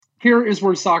here is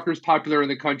where soccer is popular in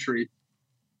the country.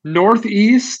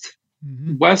 Northeast,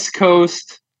 West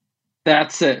Coast,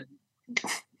 that's it.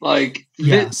 Like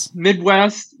yes.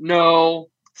 Midwest, no.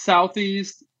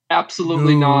 Southeast,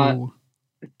 absolutely not.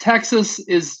 Texas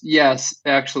is yes,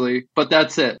 actually, but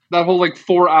that's it. That whole like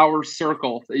 4-hour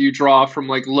circle that you draw from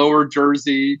like lower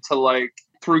Jersey to like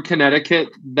through Connecticut,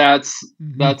 that's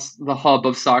the hub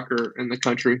of soccer in the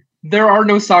country. There are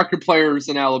no soccer players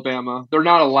in Alabama. They're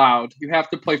not allowed. You have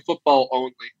to play football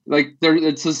only. Like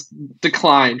it's just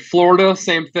declined. Florida,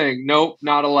 same thing. Nope,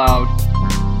 not allowed.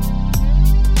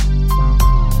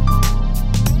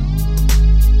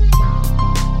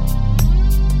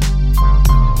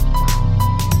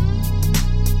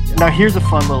 Now here's a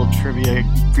fun little trivia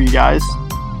for you guys.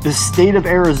 The state of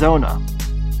Arizona,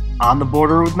 on the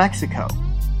border with Mexico,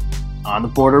 on the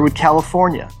border with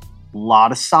California, a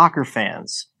lot of soccer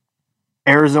fans.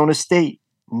 Arizona State,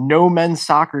 no men's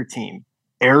soccer team.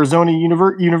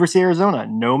 University of Arizona,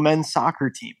 no men's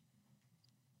soccer team.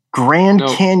 Grand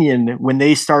Canyon, when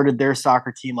they started their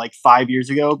soccer team like 5 years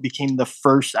ago, became the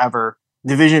first ever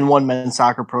Division I men's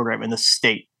soccer program in the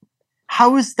state.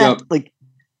 How is that like?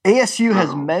 ASU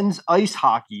has men's ice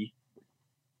hockey,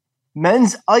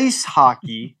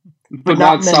 but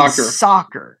not men's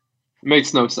soccer.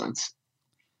 Makes no sense.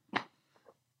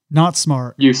 Not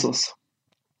smart. Useless.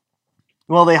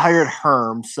 Well, they hired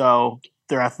Herm, so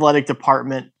their athletic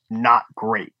department, not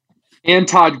great. And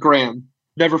Todd Graham.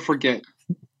 Never forget.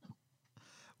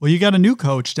 Well, you got a new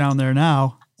coach down there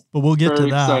now, but we'll get to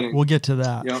that. Exciting. We'll get to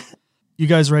that. Yep. You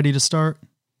guys ready to start?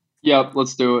 Yep,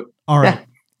 let's do it. All right. Yeah.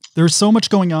 There's so much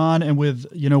going on, and with,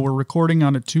 we're recording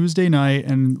on a Tuesday night,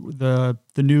 and the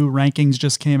new rankings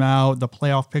just came out, the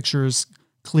playoff pictures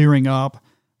clearing up.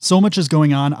 So much is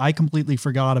going on. I completely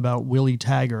forgot about Willie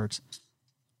Taggart,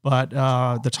 but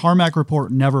the Tarmac Report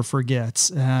never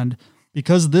forgets. And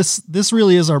because this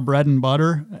really is our bread and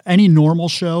butter, any normal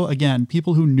show, again,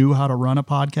 people who knew how to run a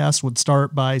podcast would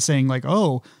start by saying like,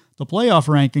 oh, the playoff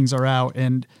rankings are out,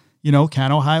 and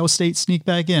can Ohio State sneak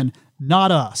back in?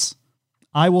 Not us.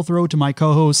 I will throw to my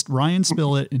co-host Ryan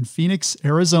Spillett in Phoenix,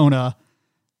 Arizona,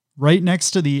 right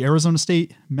next to the Arizona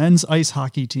State men's ice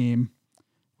hockey team,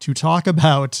 to talk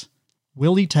about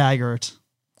Willie Taggart.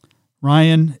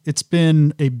 Ryan, it's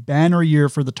been a banner year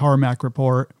for the Tarmac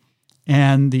Report,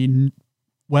 and I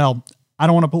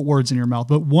don't want to put words in your mouth,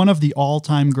 but one of the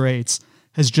all-time greats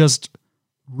has just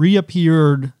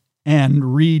reappeared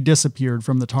and disappeared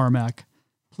from the Tarmac.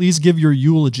 Please give your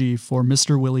eulogy for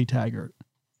Mr. Willie Taggart.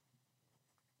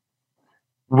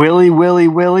 Willie,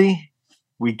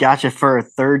 we got you for a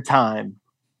third time.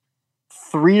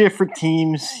 3 different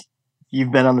teams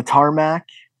you've been on the Tarmac.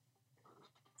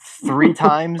 3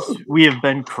 times we have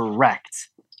been correct.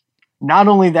 Not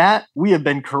only that, we have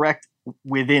been correct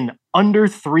within under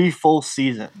 3 full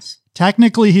seasons.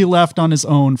 Technically, he left on his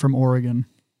own from Oregon.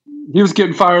 He was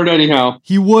getting fired anyhow.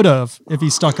 He would have if he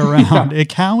stuck around. It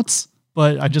counts,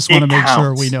 but I just want to make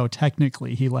sure we know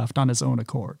technically he left on his own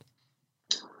accord.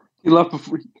 He left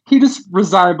before. He just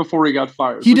resigned before he got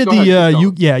fired. He did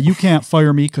you can't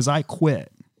fire me because I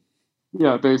quit.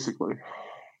 Yeah, basically.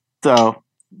 So,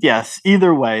 yes,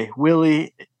 either way,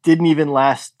 Willie didn't even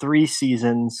last 3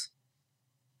 seasons.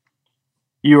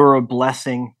 You were a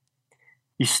blessing.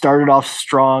 You started off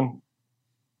strong.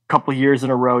 A couple years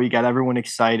in a row, you got everyone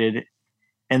excited.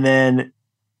 And then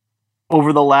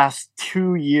over the last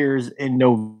 2 years in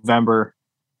November,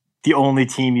 the only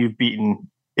team you've beaten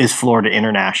is Florida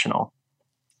International.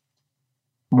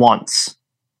 Once.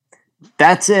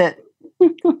 That's it.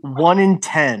 1 in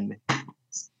 10.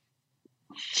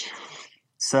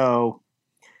 So,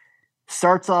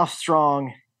 starts off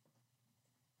strong,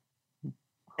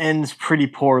 ends pretty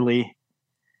poorly.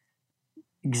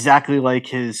 Exactly like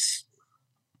his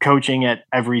coaching at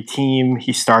every team.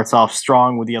 He starts off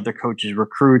strong with the other coaches'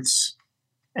 recruits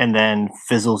and then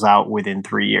fizzles out within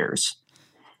 3 years.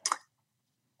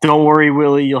 Don't worry,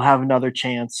 Willie, you'll have another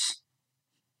chance.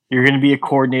 You're going to be a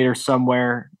coordinator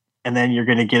somewhere, and then you're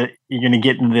going to get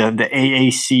into the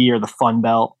AAC or the Fun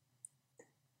Belt.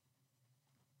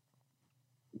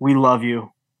 We love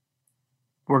you.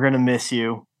 We're going to miss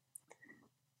you.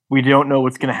 We don't know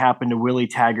what's going to happen to Willie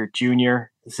Taggart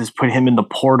Jr. This has put him in the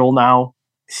portal now.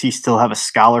 Does he still have a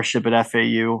scholarship at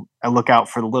FAU? I look out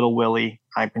for the little Willie.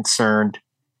 I'm concerned.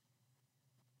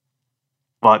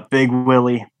 But Big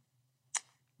Willie,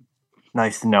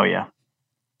 nice to know you.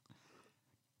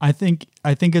 I think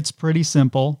it's pretty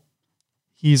simple.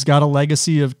 He's got a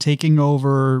legacy of taking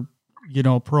over,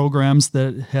 programs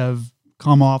that have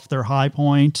come off their high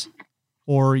point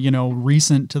or,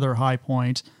 recent to their high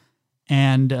point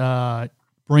and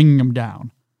bringing them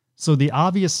down. So the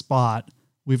obvious spot,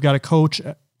 we've got a coach,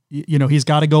 he's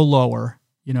got to go lower.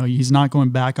 He's not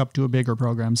going back up to a bigger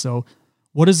program. So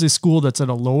what is a school that's at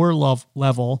a lower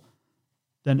level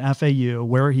than FAU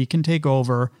where he can take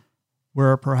over,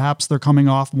 where perhaps they're coming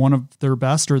off one of their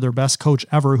best or their best coach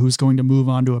ever who's going to move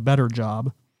on to a better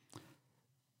job?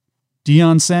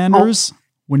 Deion Sanders,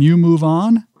 when you move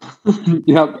on,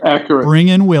 yep, accurate. Bring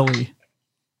in Willie.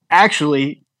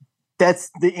 Actually,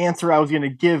 that's the answer I was going to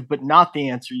give, but not the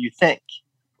answer you think.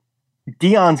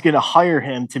 Deion's going to hire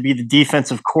him to be the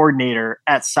defensive coordinator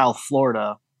at South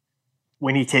Florida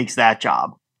when he takes that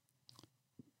job.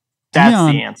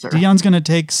 That's the answer. Deion's going to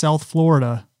take South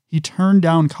Florida. He turned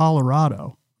down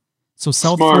Colorado. So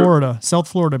South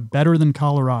Florida better than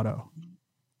Colorado.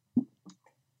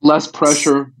 Less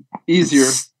pressure, easier.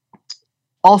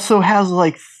 Also has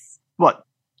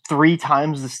 3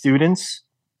 times the students.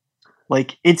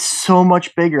 It's so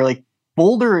much bigger.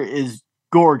 Boulder is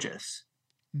gorgeous,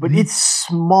 but it's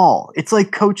small. It's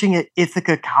like coaching at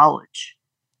Ithaca College.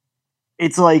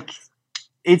 It's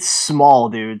small,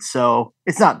 dude. So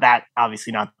it's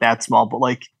obviously not that small, but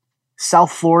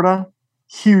South Florida,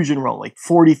 huge enroll,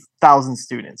 40,000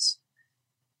 students.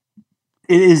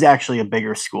 It is actually a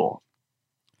bigger school.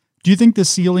 Do you think the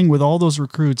ceiling with all those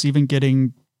recruits, even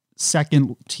getting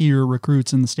second tier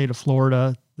recruits in the state of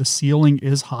Florida, the ceiling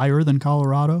is higher than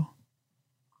Colorado?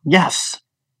 Yes,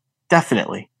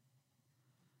 definitely.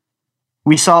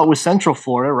 We saw it with Central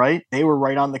Florida, right? They were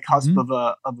right on the cusp of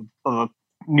a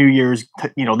New Year's,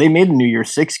 they made a New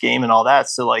Year's 6 game and all that.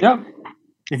 So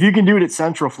if you can do it at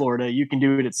Central Florida, you can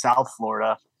do it at South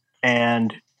Florida.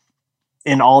 And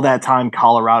in all that time,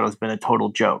 Colorado's been a total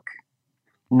joke.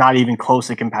 Not even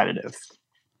closely competitive.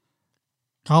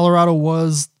 Colorado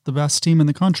was the best team in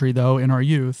the country, though, in our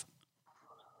youth.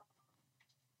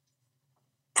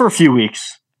 For a few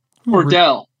weeks.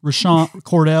 Cordell,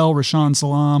 Rashaan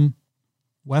Salam,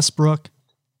 Westbrook.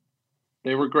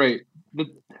 They were great.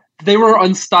 They were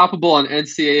unstoppable on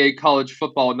NCAA college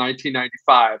football in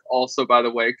 1995 also, by the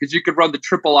way, because you could run the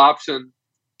triple option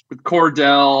with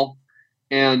Cordell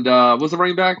and was the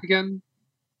running back again?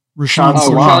 Rashaan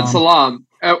Salam.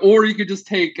 Or you could just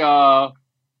take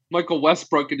Michael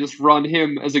Westbrook and just run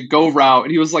him as a go route,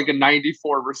 and he was like a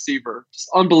 94 receiver. Just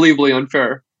unbelievably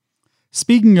unfair.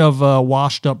 Speaking of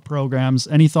washed up programs,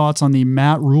 any thoughts on the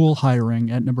Matt Rule hiring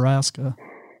at Nebraska?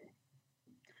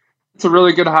 It's a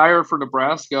really good hire for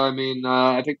Nebraska. I mean,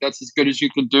 I think that's as good as you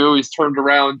can do. He's turned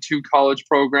around 2 college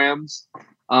programs.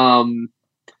 But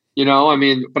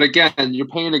again, you're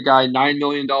paying a guy $9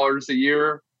 million a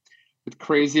year with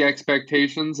crazy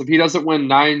expectations. If he doesn't win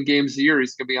 9 games a year,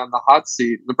 he's going to be on the hot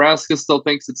seat. Nebraska still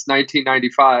thinks it's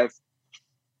 1995,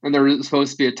 and they're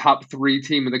supposed to be a top 3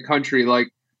 team in the country.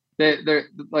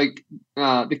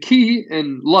 The key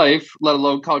in life, let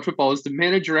alone college football, is to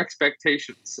manage your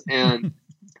expectations, and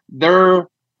they're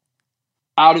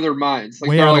out of their minds.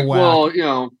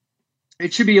 It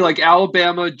should be like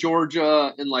Alabama,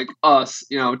 Georgia, and us,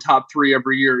 top 3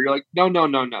 every year. You're like, no.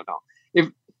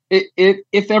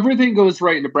 If everything goes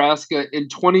right in Nebraska in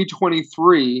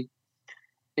 2023,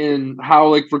 in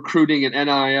how recruiting and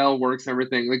NIL works and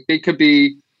everything, they could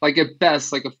be at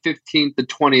best a 15th to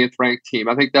 20th ranked team.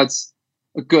 I think that's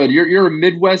good. You're a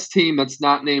Midwest team that's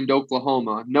not named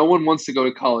Oklahoma. No one wants to go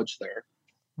to college there.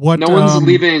 No one's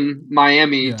leaving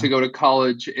Miami to go to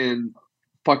college in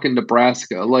fucking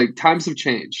Nebraska. Times have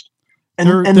changed.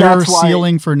 And their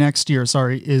ceiling for next year,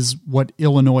 is what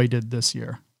Illinois did this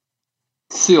year.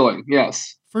 Ceiling,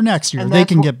 yes. For next year, they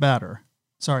can get better.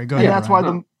 Sorry, go ahead. And that's why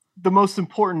the most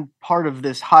important part of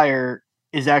this hire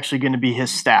is actually going to be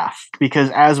his staff.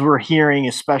 Because as we're hearing,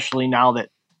 especially now that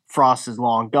Frost is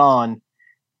long gone,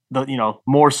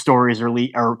 more stories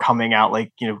are coming out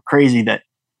crazy that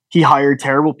he hired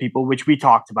terrible people, which we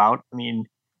talked about. I mean,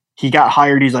 he got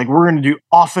hired. He's like, we're going to do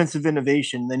offensive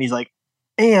innovation. Then he's like,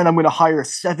 and I'm going to hire a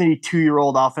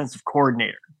 72-year-old offensive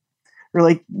coordinator. We're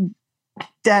like,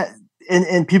 that.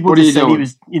 And people just said he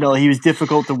was, he was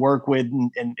difficult to work with,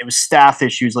 and it was staff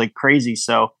issues like crazy.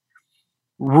 So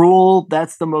Rule,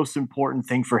 that's the most important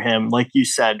thing for him. Like you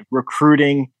said,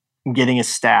 recruiting and getting a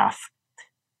staff.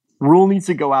 Rule needs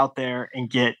to go out there and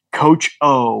get Coach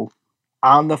O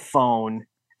on the phone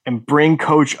and bring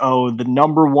Coach O, the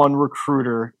number 1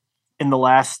 recruiter in the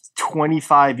last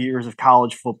 25 years of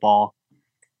college football.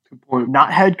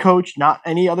 Not head coach, not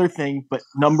any other thing, but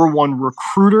number 1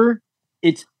 recruiter.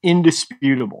 It's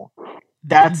indisputable.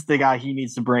 That's the guy he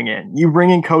needs to bring in. You bring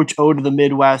in Coach O to the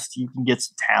Midwest, you can get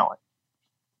some talent.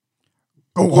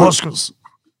 Go Huskers.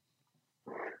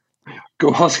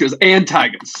 Go Huskers and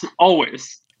Tigers.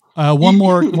 Always. One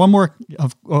more.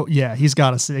 He's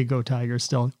got to say go Tigers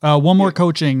still. One more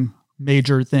coaching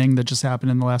major thing that just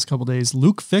happened in the last couple of days.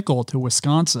 Luke Fickell to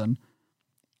Wisconsin.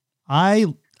 I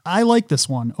like this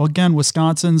one. Again,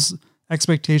 Wisconsin's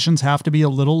expectations have to be a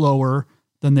little lower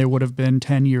than they would have been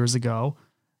 10 years ago.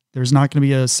 There's not going to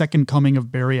be a second coming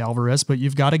of Barry Alvarez, but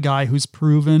you've got a guy who's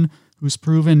proven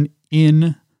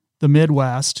in the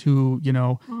Midwest, who,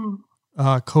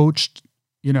 coached,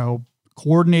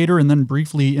 coordinator and then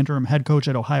briefly interim head coach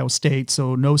at Ohio State.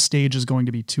 So no stage is going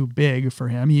to be too big for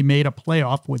him. He made a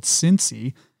playoff with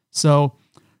Cincy. So,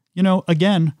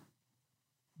 again,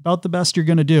 about the best you're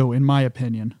going to do, in my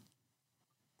opinion.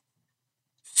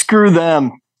 Screw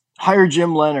them. Hire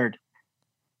Jim Leonard.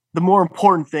 The more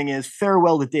important thing is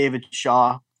farewell to David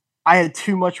Shaw. I had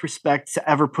too much respect to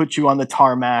ever put you on the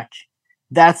tarmac.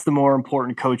 That's the more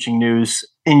important coaching news.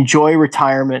 Enjoy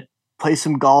retirement. Play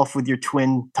some golf with your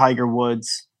twin Tiger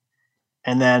Woods.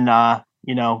 And then,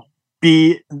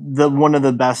 be one of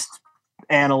the best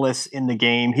analysts in the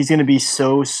game. He's going to be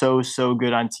so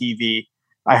good on TV.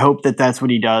 I hope that's what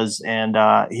he does, and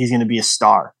he's going to be a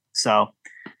star. So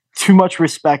too much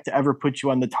respect to ever put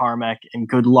you on the tarmac, and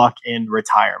good luck in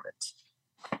retirement.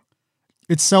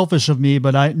 It's selfish of me,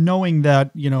 but knowing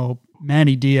that,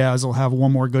 Manny Diaz will have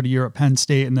one more good year at Penn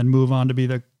State and then move on to be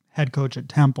the head coach at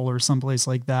Temple or someplace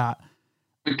like that.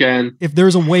 Again, if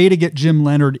there's a way to get Jim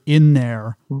Leonard in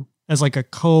there as like a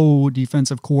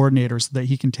co-defensive coordinator so that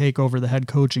he can take over the head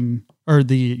coaching or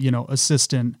the,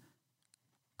 assistant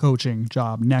coaching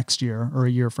job next year or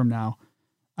a year from now.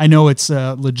 I know it's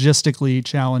logistically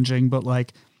challenging, but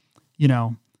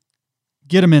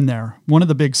get him in there. One of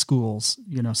the big schools,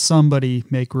 somebody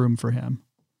make room for him.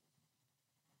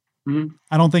 Mm-hmm.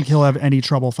 I don't think he'll have any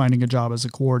trouble finding a job as a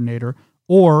coordinator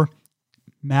or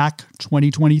MAC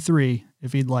 2023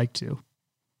 if he'd like to.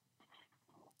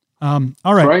 All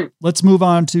right. Let's move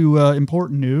on to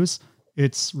important news.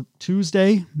 It's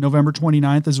Tuesday, November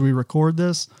 29th, as we record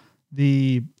this.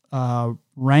 The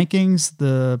rankings,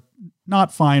 the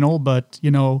not final, but,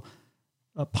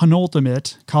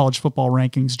 penultimate college football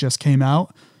rankings just came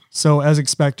out. So as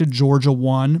expected, Georgia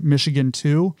 1, Michigan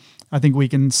 2. I think we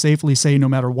can safely say no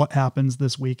matter what happens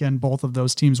this weekend, both of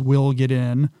those teams will get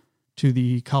in to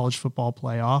the college football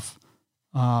playoff.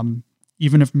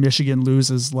 Even if Michigan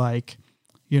loses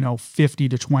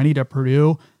 50-20 to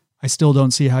Purdue, I still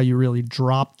don't see how you really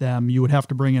drop them. You would have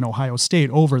to bring in Ohio State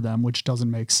over them, which doesn't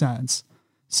make sense.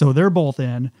 So they're both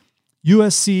in.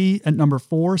 USC at number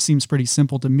 4 seems pretty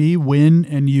simple to me. Win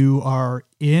and you are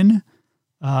in.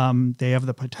 They have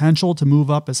the potential to move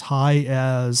up as high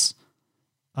as,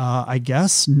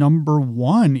 number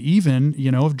 1 even,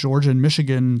 if Georgia and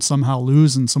Michigan somehow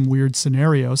lose in some weird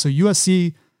scenario. So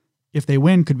USC, if they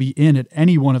win, could be in at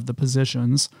any one of the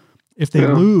positions. If they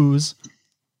lose,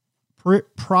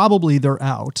 probably they're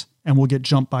out and will get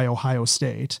jumped by Ohio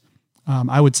State.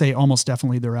 I would say almost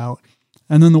definitely they're out.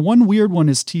 And then the one weird one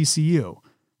is TCU.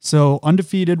 So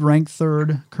undefeated, ranked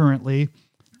 3rd currently.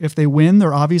 If they win,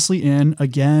 they're obviously in.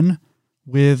 Again,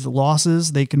 with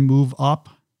losses, they can move up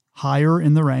higher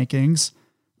in the rankings.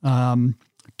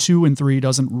 2 and 3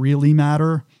 doesn't really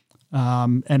matter.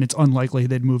 And it's unlikely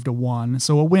they'd move to 1.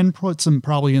 So a win puts them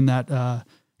probably in that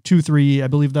 2-3. I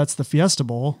believe that's the Fiesta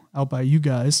Bowl out by you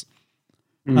guys.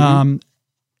 Mm-hmm.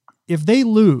 If they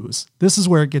lose, this is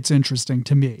where it gets interesting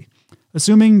to me.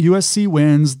 Assuming USC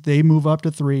wins, they move up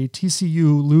to 3,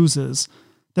 TCU loses.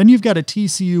 Then you've got a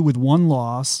TCU with 1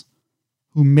 loss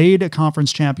who made a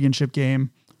conference championship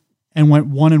game and went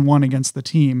 1-1 against the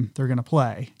team they're going to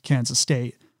play, Kansas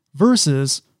State,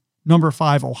 versus number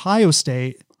 5, Ohio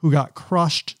State, who got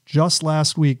crushed just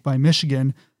last week by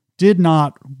Michigan, did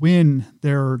not win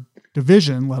their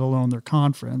division, let alone their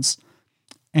conference.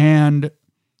 And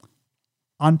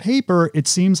on paper, it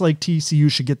seems like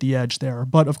TCU should get the edge there.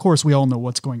 But of course, we all know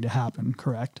what's going to happen,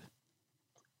 correct?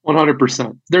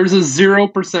 100%. There's a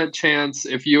 0% chance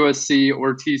if USC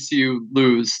or TCU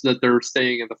lose that they're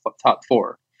staying in the top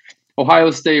 4.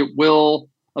 Ohio State will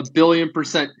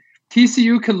 1,000,000,000%.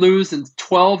 TCU can lose in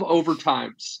 12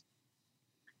 overtimes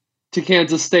to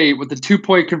Kansas State with the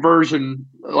 2-point conversion,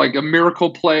 like a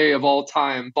miracle play of all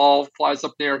time. Ball flies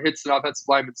up there, hits an offensive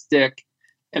lineman's dick,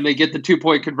 and they get the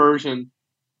 2-point conversion.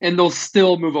 And they'll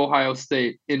still move Ohio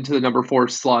State into the number 4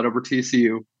 slot over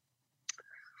TCU.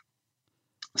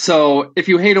 So if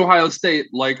you hate Ohio State,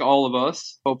 like all of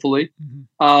us, hopefully,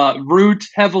 root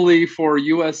heavily for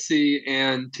USC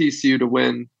and TCU to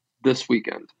win this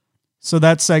weekend. So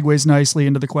that segues nicely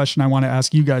into the question I want to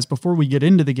ask you guys before we get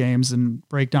into the games and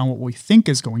break down what we think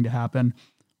is going to happen.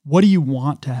 What do you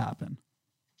want to happen?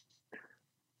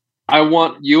 I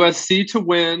want USC to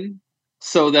win.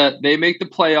 so that they make the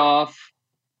playoff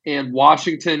and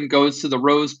Washington goes to the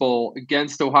Rose Bowl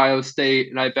against Ohio State,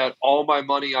 and I bet all my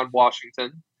money on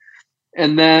Washington.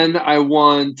 And then I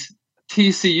want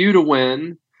TCU to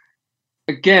win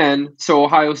again, so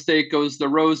Ohio State goes to the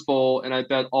Rose Bowl, and I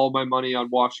bet all my money on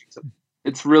Washington.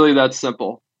 It's really that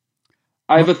simple.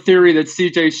 I have a theory that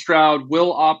CJ Stroud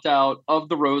will opt out of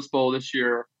the Rose Bowl this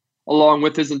year, along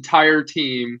with his entire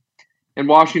team, and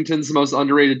Washington's the most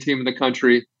underrated team in the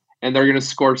country, and they're going to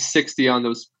score 60 on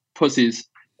those pussies,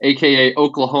 a.k.a.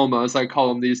 Oklahoma, as I call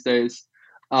them these days.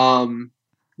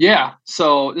 Yeah,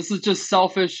 so this is just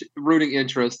selfish rooting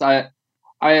interest. There's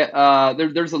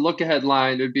a look-ahead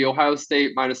line. It would be Ohio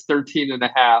State minus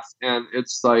 13.5, and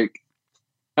it's like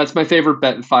that's my favorite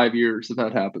bet in 5 years if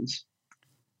that happens.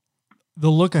 The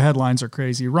look-ahead lines are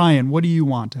crazy. Ryan, what do you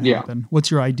want to happen? Yeah.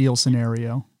 What's your ideal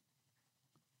scenario?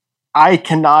 I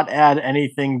cannot add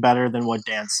anything better than what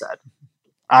Dan said.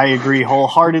 I agree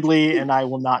wholeheartedly, and I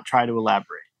will not try to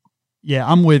elaborate. Yeah,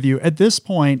 I'm with you. At this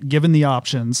point, given the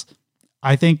options,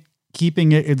 I think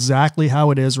keeping it exactly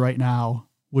how it is right now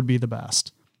would be the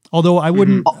best. Although I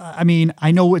wouldn't, I mean,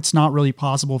 I know it's not really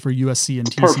possible for USC and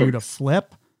TCU to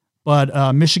flip,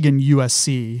 but Michigan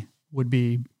USC would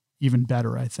be even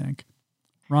better, I think.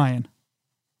 Ryan.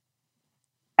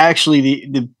 Actually,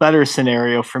 the better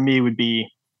scenario for me would be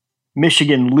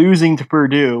Michigan losing to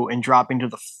Purdue and dropping to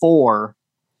the 4.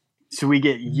 So we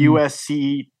get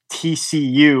USC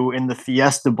TCU in the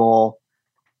Fiesta Bowl,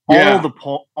 all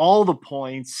the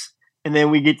points, and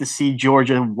then we get to see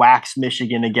Georgia wax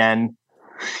Michigan again.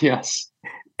 Yes.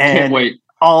 And can't wait.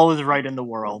 All is right in the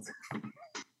world.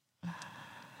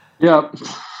 Yep.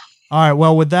 All right.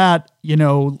 Well, with that,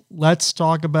 let's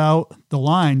talk about the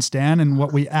lines, Dan, and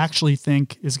what we actually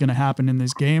think is going to happen in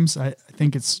these games. I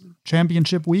think it's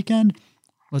championship weekend.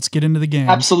 Let's get into the game.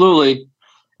 Absolutely.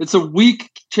 It's a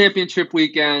weak championship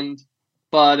weekend,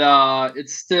 but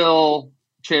it's still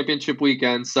championship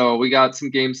weekend. So we got some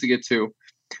games to get to.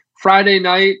 Friday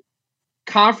night,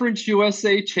 Conference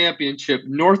USA Championship,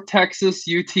 North Texas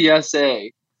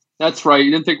UTSA. That's right.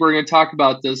 You didn't think we were going to talk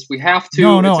about this. We have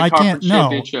to. No, I can't.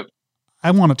 Championship. No. I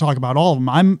want to talk about all of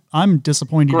them. I'm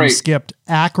disappointed you skipped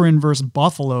Akron versus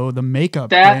Buffalo, the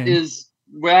makeup game. That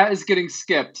is getting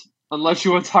skipped, unless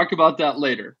you want to talk about that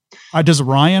later. Does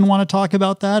Ryan want to talk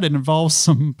about that? It involves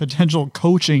some potential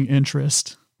coaching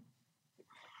interest.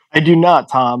 I do not,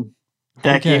 Tom.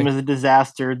 That game is a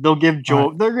disaster. They'll give Joe.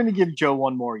 Right. They're going to give Joe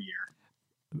one more year.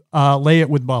 Lay it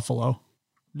with Buffalo.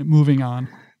 Moving on.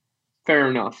 Fair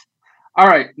enough. All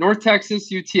right, North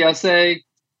Texas UTSA.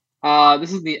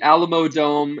 This is the Alamo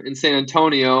Dome in San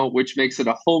Antonio, which makes it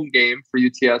a home game for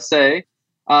UTSA.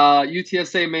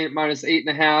 UTSA minus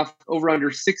 8.5, over under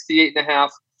 68.5.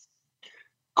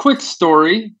 Quick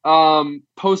story.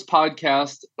 Post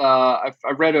podcast, I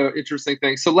read an interesting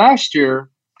thing. So last year,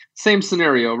 same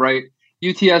scenario, right?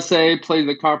 UTSA played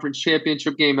the conference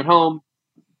championship game at home.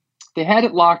 They had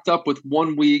it locked up with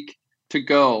 1 week to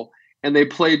go, and they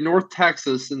played North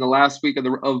Texas in the last week of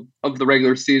the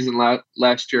regular season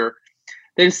last year.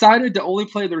 They decided to only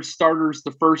play their starters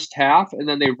the first half, and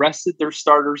then they rested their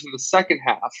starters in the second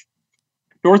half.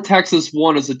 North Texas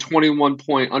won as a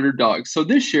 21-point underdog. So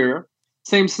this year,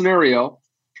 same scenario.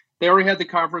 They already had the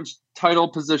conference title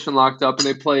position locked up, and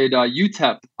they played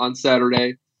UTEP on Saturday.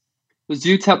 It was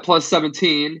UTEP plus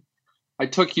 17. I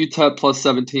took UTEP plus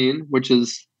 17, which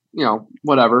is,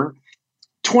 whatever.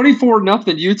 24-0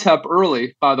 UTEP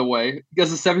early, by the way,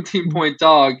 because a 17-point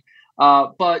dog.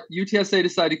 But UTSA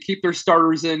decided to keep their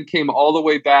starters in, came all the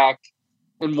way back,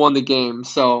 and won the game.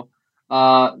 So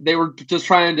they were just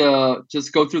trying to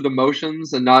just go through the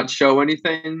motions and not show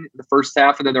anything in the first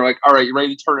half. And then they're like, all right, you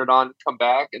ready to turn it on, come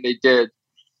back? And they did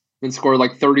and scored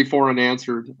like 34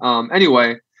 unanswered.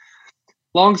 Anyway,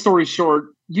 long story short,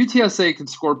 UTSA can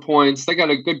score points. They got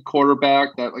a good quarterback,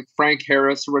 that like Frank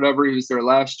Harris or whatever. He was there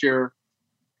last year.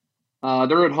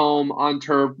 They're at home on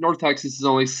turf. North Texas is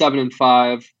only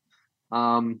 7-5.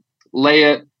 Lay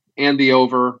it and the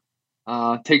over.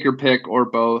 Take your pick or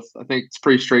both. I think it's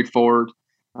pretty straightforward.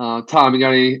 Tom, you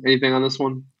got anything on this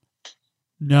one?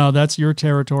 No, that's your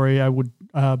territory. I would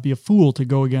be a fool to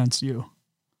go against you.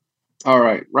 All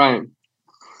right, Ryan.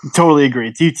 Totally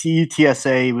agree. It's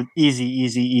UTSA with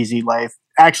easy life.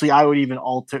 Actually, I'll even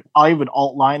alt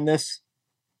line this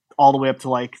all the way up to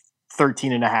like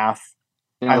 13.5.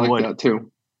 Yeah, I like that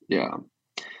too. Yeah.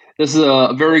 This is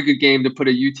a very good game to put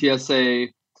a UTSA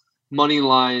money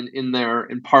line in there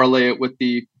and parlay it with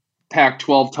the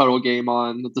Pac-12 title game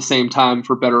on at the same time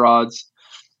for better odds.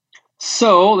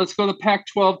 So let's go to the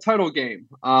Pac-12 title game.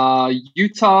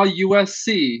 Utah,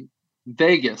 USC,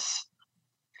 Vegas.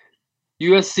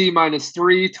 USC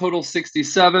 -3, total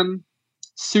 67.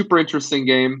 Super interesting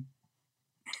game.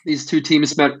 These two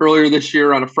teams met earlier this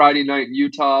year on a Friday night in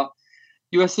Utah.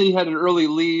 USC had an early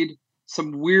lead.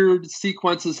 Some weird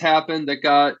sequences happened that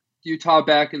got Utah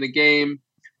back in the game.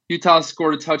 Utah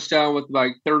scored a touchdown with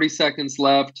like 30 seconds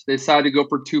left. They decided to go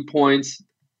for 2 points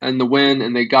and the win,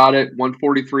 and they got it,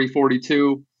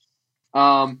 143-42.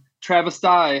 Travis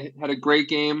Dye had a great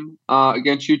game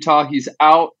against Utah. He's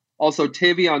out. Also,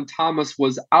 Tavion Thomas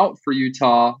was out for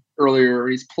Utah earlier.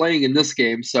 He's playing in this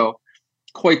game, so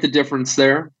quite the difference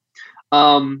there.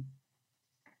 Ryan,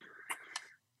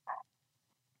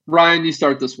 you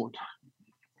start this one.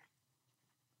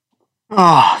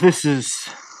 Oh, this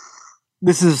is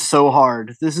so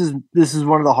hard. This is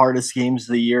one of the hardest games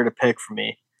of the year to pick for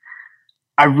me.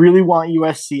 I really want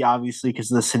USC, obviously,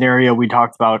 because of the scenario we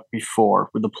talked about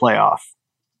before with the playoff.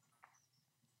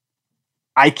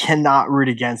 I cannot root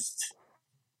against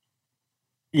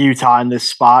Utah in this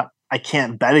spot. I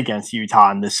can't bet against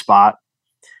Utah in this spot.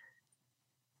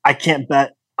 I can't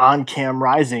bet on Cam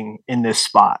Rising in this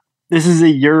spot. This is a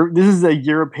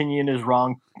your opinion is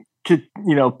wrong,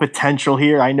 potential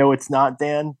here. I know it's not,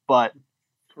 Dan, but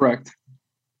correct.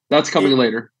 That's coming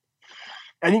later.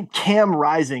 I think Cam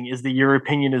Rising is the your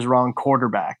opinion is wrong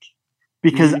quarterback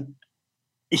because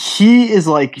he is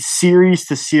like series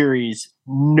to series,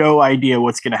 no idea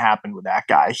what's going to happen with that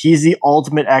guy. He's the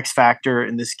ultimate X factor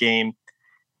in this game.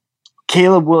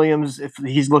 Caleb Williams, if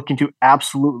he's looking to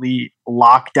absolutely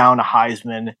lock down a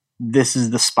Heisman, this is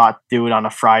the spot to do it on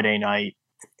a Friday night.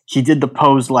 He did the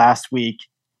pose last week.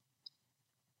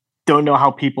 Don't know how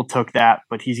people took that,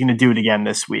 but he's going to do it again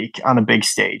this week on a big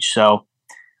stage. So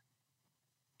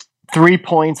 3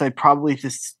 points, I'd probably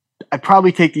take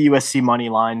the USC money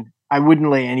line. I wouldn't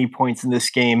lay any points in this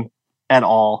game at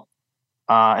all.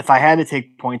 If I had to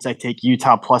take points, I'd take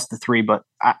Utah plus the 3, but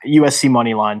USC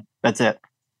money line. That's it.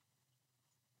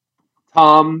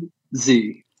 Tom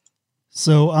Z.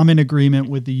 So I'm in agreement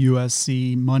with the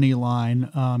USC money line.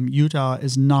 Utah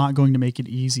is not going to make it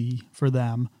easy for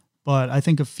them, but I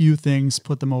think a few things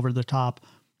put them over the top.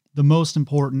 The most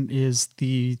important is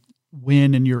the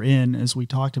win and you're in, as we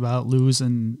talked about. Lose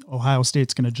and Ohio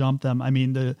State's going to jump them. I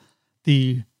mean,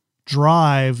 the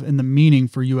drive and the meaning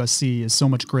for USC is so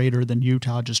much greater than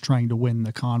Utah just trying to win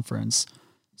the conference.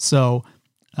 So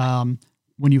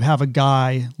when you have a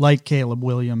guy like Caleb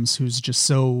Williams, who's just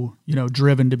so,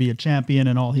 driven to be a champion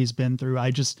and all he's been through,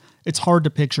 it's hard to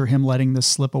picture him letting this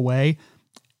slip away.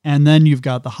 And then you've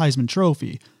got the Heisman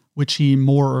Trophy, which he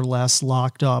more or less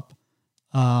locked up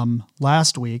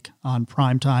last week on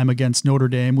primetime against Notre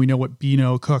Dame. We know what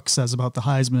Bino Cook says about the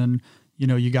Heisman.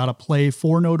 You got to play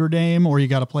for Notre Dame or you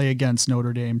got to play against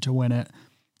Notre Dame to win it.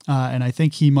 And I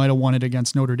think he might have won it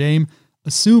against Notre Dame,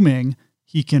 assuming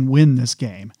he can win this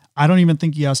game. I don't even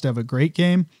think he has to have a great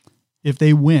game. If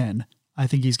they win, I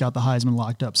think he's got the Heisman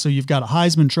locked up. So you've got a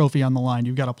Heisman Trophy on the line.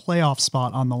 You've got a playoff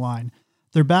spot on the line.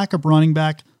 Their backup running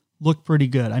back looked pretty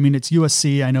good. I mean, it's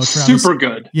USC. I know Travis. Super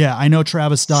good. Yeah, I know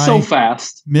Travis Dye. So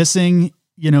fast. Missing.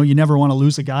 You never want to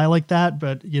lose a guy like that.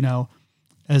 But,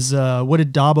 as what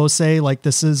did Dabo say? Like,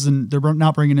 this isn't, they're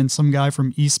not bringing in some guy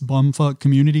from East Bumfuck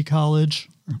Community College.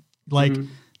 Like,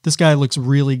 this guy looks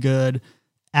really good.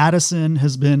 Addison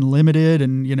has been limited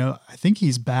and, I think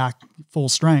he's back full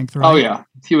strength, right? Oh yeah.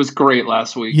 He was great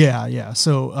last week. Yeah.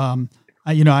 So,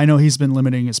 I know he's been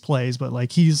limiting his plays, but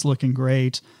like, he's looking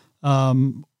great.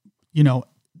 The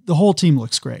whole team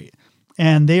looks great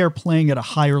and they are playing at a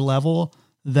higher level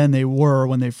than they were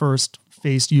when they first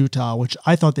faced Utah, which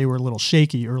I thought they were a little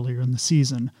shaky earlier in the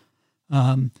season.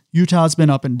 Utah's been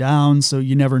up and down, so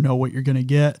you never know what you're going to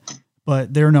get,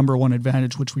 but their number one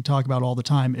advantage, which we talk about all the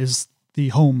time, is the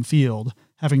home field,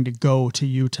 having to go to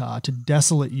Utah, to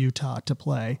desolate Utah to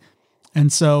play.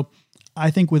 And so I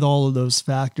think with all of those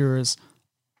factors,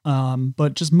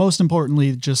 but just most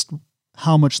importantly, just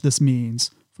how much this means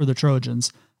for the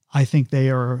Trojans, I think they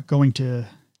are going to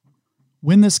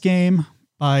win this game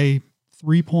by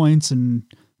 3 points and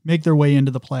make their way into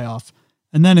the playoff.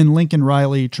 And then in Lincoln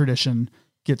Riley tradition,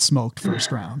 get smoked first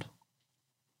round.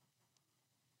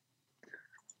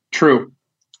 True.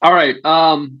 All right.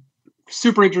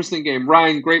 Super interesting game.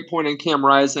 Ryan, great point on Cam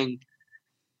Rising.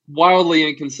 Wildly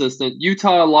inconsistent.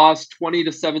 Utah lost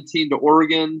 20-17 to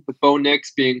Oregon, with Bo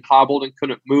Nix being hobbled and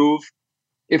couldn't move.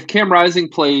 If Cam Rising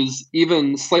plays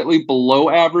even slightly below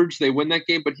average, they win that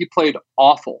game, but he played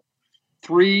awful.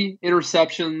 3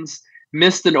 interceptions,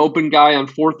 missed an open guy on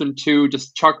 4th and 2,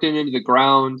 just chucked it into the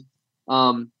ground.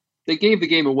 They gave the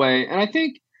game away. And I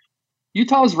think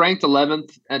Utah's ranked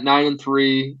 11th at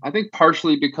 9-3. I think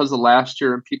partially because of last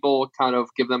year and people kind of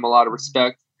give them a lot of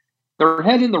respect. They're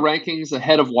ahead in the rankings,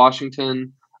 ahead of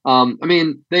Washington. I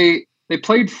mean, they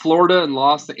played Florida and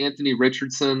lost to Anthony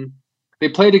Richardson. They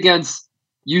played against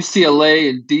UCLA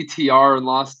and DTR and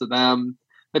lost to them.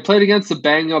 They played against the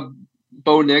bang-up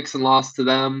Bo Nix and lost to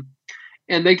them.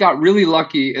 And they got really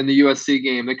lucky in the USC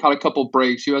game. They caught a couple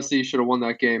breaks. USC should have won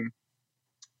that game.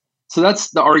 So that's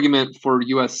the argument for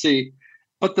USC.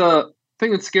 But the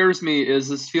thing that scares me is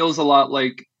this feels a lot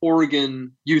like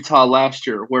Oregon, Utah last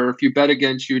year, where if you bet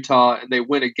against Utah and they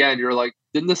win again, you're like,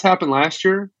 didn't this happen last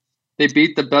year? They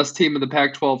beat the best team in the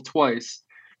Pac-12 twice.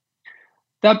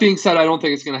 That being said, I don't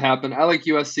think it's going to happen. I like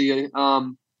USC.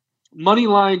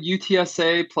 Moneyline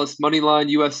UTSA plus moneyline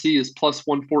USC is plus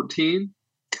 114.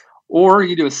 Or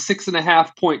you do a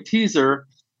 6.5 point teaser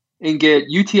and get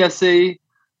UTSA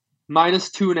minus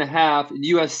 2.5 and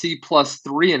USC plus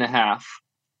 3.5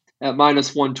 at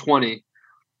minus 120.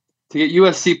 To get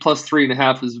USC plus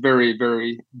 3.5 is very,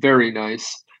 very, very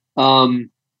nice.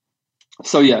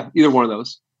 So yeah, either one of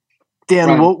those.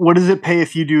 Dan, right. What does it pay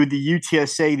if you do the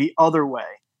UTSA the other way?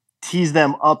 Tease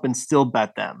them up and still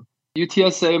bet them.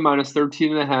 UTSA minus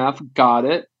 13.5. Got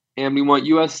it. And we want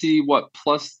USC,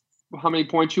 plus how many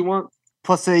points you want?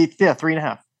 Plus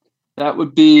 3.5. That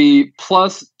would be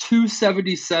plus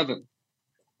 277.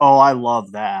 Oh, I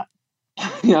love that.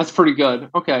 Yeah, that's pretty good.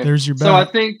 Okay. There's your bet. So I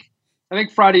think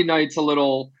Friday night's a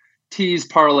little tease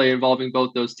parlay involving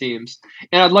both those teams.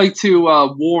 And I'd like to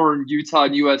warn Utah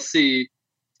and USC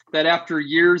that after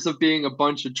years of being a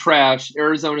bunch of trash,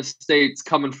 Arizona State's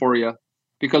coming for you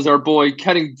because our boy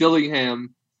Kenny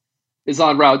Dillingham is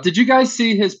en route. Did you guys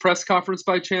see his press conference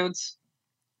by chance?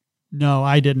 No,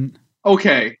 I didn't.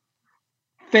 Okay.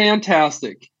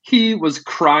 Fantastic. He was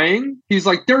crying. He's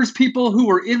like, there's people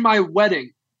who are in my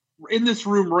wedding in this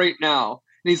room right now.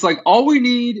 And he's like, all we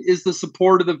need is the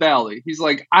support of the Valley. He's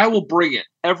like, I will bring it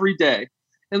every day.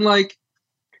 And like,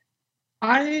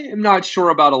 I am not sure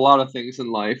about a lot of things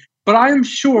in life, but I am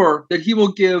sure that he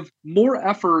will give more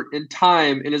effort and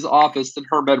time in his office than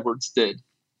Herm Edwards did.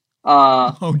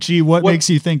 What makes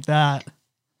you think that?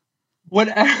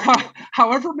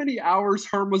 However many hours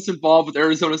Herm was involved with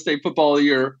Arizona State football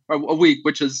a week,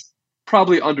 which is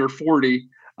probably under 40,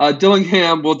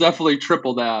 Dillingham will definitely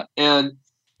triple that. And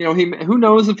who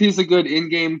knows if he's a good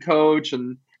in-game coach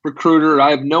and recruiter? I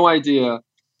have no idea,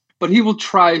 but he will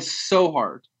try so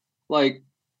hard. Like,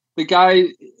 the guy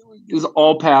is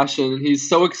all passion, and he's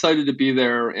so excited to be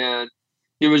there, and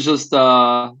he was just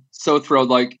so thrilled.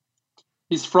 Like,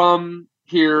 he's from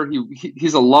here.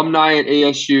 He's alumni at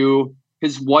ASU.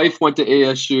 His wife went to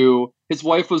ASU. His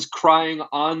wife was crying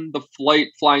on the flight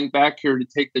flying back here to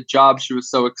take the job. She was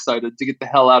so excited to get the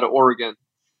hell out of Oregon.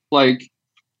 Like,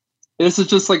 this is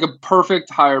just like a perfect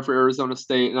hire for Arizona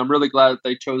State, and I'm really glad that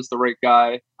they chose the right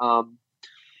guy.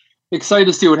 Excited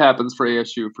to see what happens for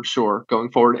ASU for sure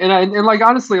going forward. And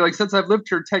honestly, since I've lived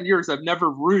here 10 years, I've never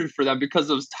rooted for them because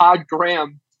it was Todd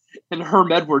Graham and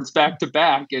Herm Edwards back to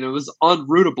back, and it was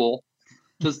unrootable,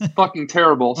 just fucking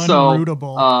terrible.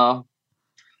 Unrootable.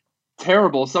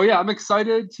 Terrible. So yeah, I'm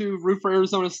excited to root for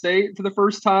Arizona State for the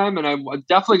first time, and I'm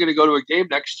definitely going to go to a game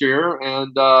next year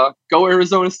and go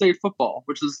Arizona State football,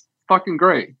 which is fucking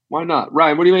great. Why not?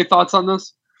 Ryan, what do you have any thoughts on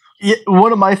this? Yeah,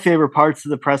 one of my favorite parts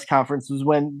of the press conference was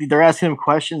when they're asking him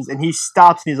questions and he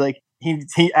stops and he's like,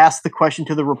 he asks the question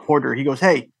to the reporter. He goes,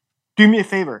 hey, do me a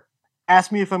favor.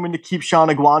 Ask me if I'm going to keep Sean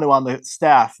Iguanu on the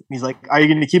staff. And he's like, are you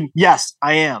going to keep him? Yes,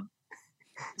 I am.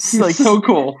 It's like, so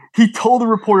cool. He told the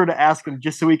reporter to ask him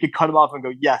just so he could cut him off and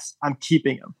go, yes, I'm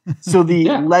keeping him. So the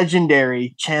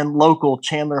legendary local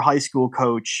Chandler High School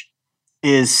coach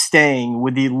is staying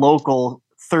with the local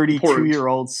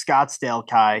 32-year-old Scottsdale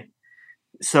guy.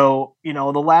 So, the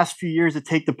last few years to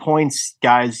Take the Points,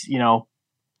 guys,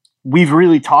 we've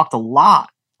really talked a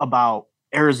lot about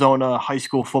Arizona high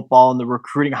school football and the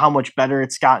recruiting, how much better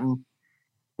it's gotten.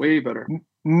 Way better.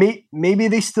 Maybe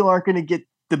they still aren't going to get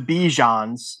the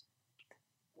Bijans,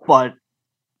 but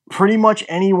pretty much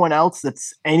anyone else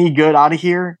that's any good out of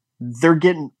here, they're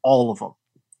getting all of them.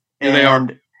 Yeah, they are.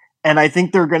 And I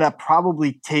think they're going to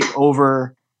probably take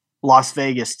over Las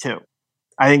Vegas too.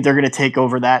 I think they're going to take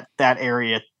over that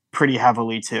area pretty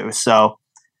heavily too. So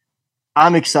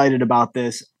I'm excited about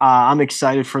this. I'm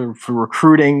excited for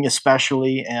recruiting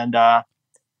especially, and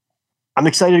I'm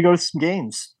excited to go to some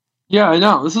games. Yeah, I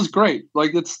know. This is great.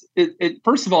 Like,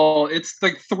 first of all, it's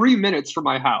like 3 minutes from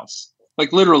my house,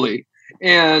 like literally.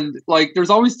 And like,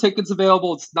 there's always tickets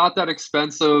available. It's not that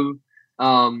expensive.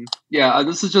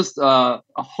 This is just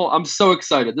I'm so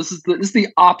excited. This is the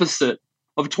opposite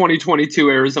of 2022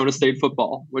 Arizona State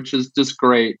football, which is just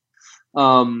great.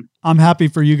 I'm happy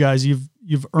for you guys.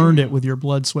 you've earned it with your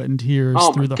blood, sweat, and tears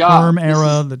through the God, Herm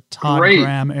era, the Todd great.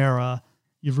 Graham era.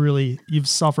 You've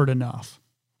suffered enough.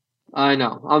 I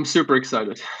know. I'm super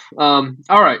excited. All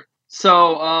right.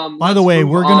 So, by the way,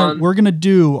 we're gonna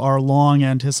do our long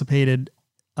anticipated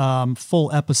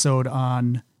full episode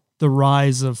on the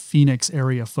rise of Phoenix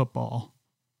area football.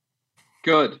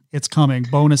 Good. It's coming.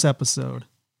 Bonus episode.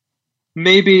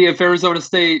 Maybe if Arizona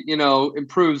State,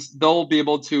 improves, they'll be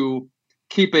able to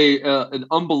keep an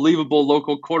unbelievable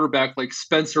local quarterback like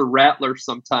Spencer Rattler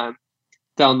sometime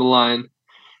down the line.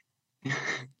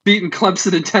 Beating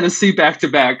Clemson and Tennessee back to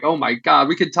back. Oh my God,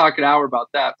 we could talk an hour about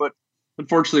that, but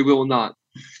unfortunately we will not.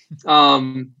 All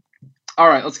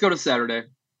right, let's go to Saturday.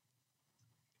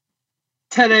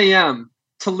 10 a.m.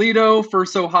 Toledo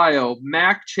versus Ohio,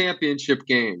 MAC championship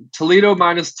game. Toledo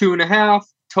minus 2.5,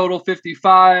 total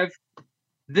 55.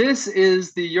 This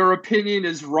is the Your Opinion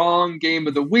is Wrong game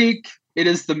of the week. It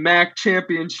is the MAC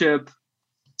championship.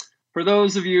 For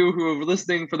those of you who are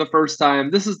listening for the first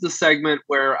time, this is the segment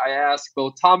where I ask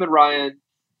both Tom and Ryan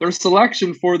their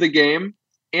selection for the game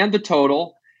and the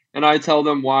total, and I tell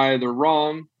them why they're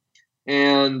wrong.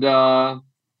 And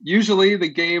usually the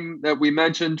game that we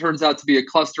mentioned turns out to be a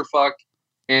clusterfuck,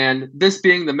 and this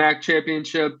being the MAC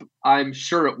championship, I'm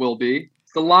sure it will be.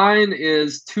 The line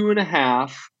is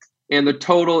 2.5, and the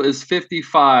total is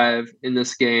 55 in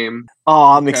this game.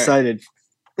 Oh, I'm excited.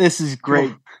 This is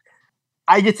great.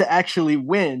 I get to actually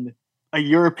win a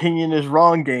Your Opinion is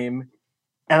Wrong game,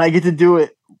 and I get to do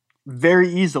it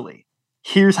very easily.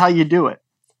 Here's how you do it.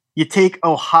 You take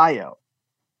Ohio,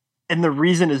 and the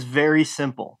reason is very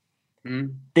simple.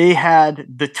 Mm-hmm. They had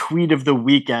the tweet of the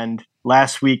weekend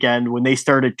last weekend when they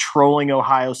started trolling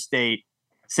Ohio State,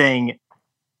 saying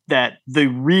that the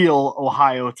real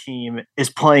Ohio team is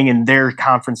playing in their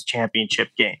conference championship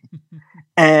game.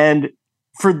 And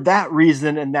for that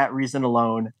reason and that reason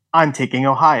alone, I'm taking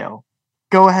Ohio.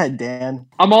 Go ahead, Dan.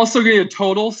 I'm also getting a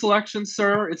total selection,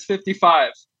 sir. It's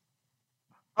 55.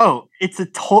 Oh, it's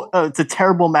a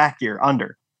terrible MAC year.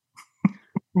 Under.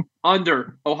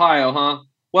 Under Ohio, huh?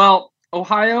 Well,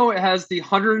 Ohio has the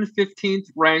 115th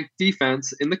ranked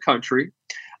defense in the country.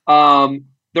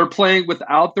 They're playing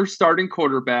without their starting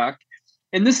quarterback,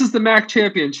 and this is the MAC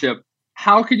championship.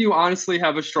 How can you honestly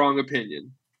have a strong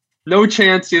opinion? No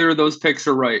chance either of those picks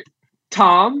are right.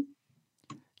 Tom?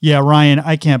 Yeah, Ryan,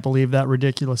 I can't believe that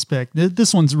ridiculous pick.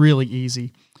 This one's really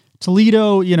easy.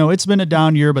 Toledo, it's been a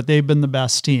down year, but they've been the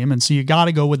best team. And so you got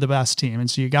to go with the best team. And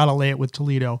so you got to lay it with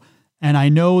Toledo. And I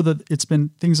know that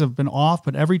things have been off,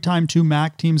 but every time two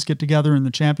MAC teams get together in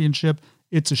the championship,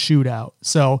 it's a shootout.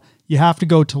 So you have to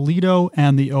go Toledo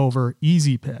and the over.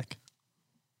 Easy pick.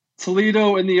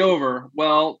 Toledo and the over.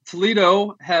 Well,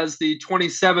 Toledo has the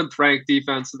 27th ranked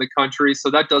defense in the country,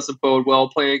 so that doesn't bode well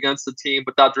playing against a team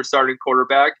without their starting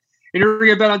quarterback. And you're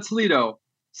going to bet on Toledo.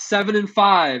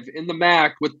 7-5 in the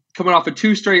MAC, with coming off of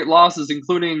 2 straight losses,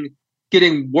 including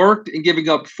getting worked and giving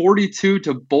up 42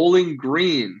 to Bowling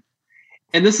Green.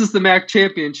 And this is the MAC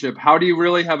championship. How do you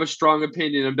really have a strong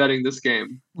opinion in betting this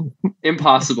game?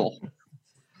 Impossible.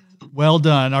 Well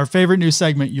done. Our favorite new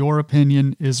segment, Your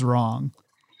Opinion is Wrong.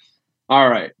 All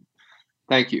right.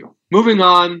 Thank you. Moving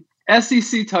on.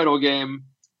 SEC title game.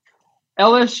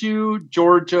 LSU,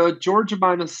 Georgia. Georgia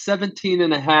minus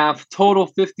 17.5. Total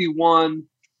 51.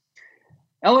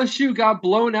 LSU got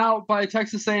blown out by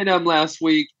Texas A&M last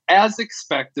week, as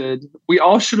expected. We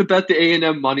all should have bet the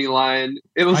A&M money line.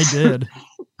 I did.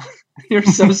 You're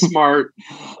so smart.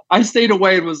 I stayed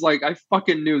away and was like, I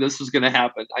fucking knew this was going to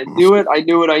happen. I knew it.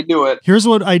 Here's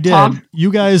what I did. Tom?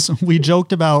 You guys, we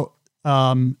joked about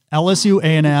LSU,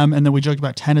 A&M, and then we joked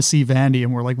about Tennessee, Vandy,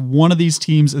 and we're like, one of these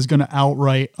teams is going to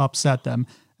outright upset them.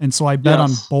 And so I bet on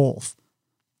both.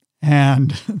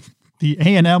 And the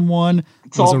A&M one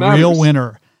was a real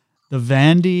winner. The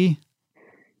Vandy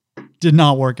did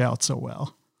not work out so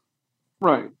well.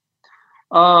 Right.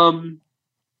 Well,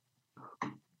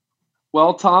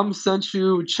 Tom, since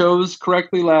you chose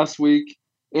correctly last week,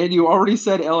 and you already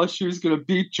said LSU is going to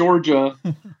beat Georgia,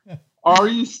 are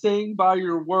you staying by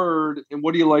your word, and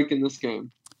what do you like in this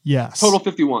game? Yes. Total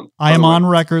 51. I am on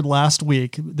record last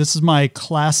week. This is my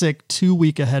classic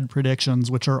 2-week ahead predictions,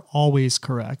 which are always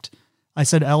correct. I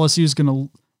said LSU is going to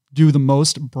do the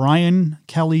most Brian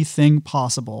Kelly thing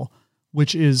possible,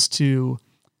 which is to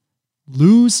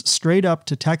lose straight up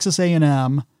to Texas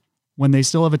A&M when they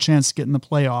still have a chance to get in the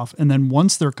playoff. And then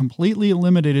once they're completely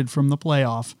eliminated from the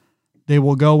playoff, they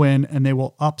will go in and they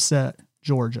will upset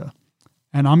Georgia.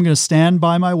 And I'm going to stand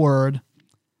by my word.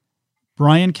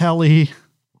 Brian Kelly,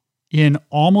 in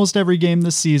almost every game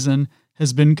this season,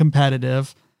 has been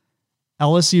competitive.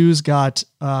 LSU's got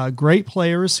great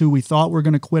players who we thought were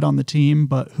going to quit on the team,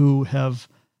 but who have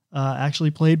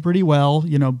actually played pretty well.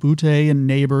 You know, Butte and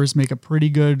Neighbors make a pretty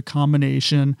good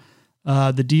combination.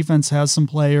 The defense has some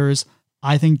players.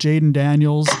 I think Jaden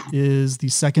Daniels is the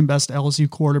second best LSU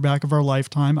quarterback of our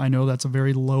lifetime. I know that's a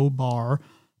very low bar,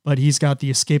 but he's got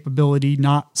the escapability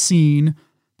not seen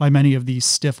by many of these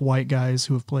stiff white guys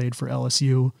who have played for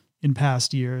LSU in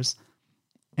past years.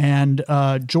 And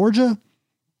Georgia,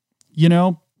 you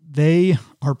know, they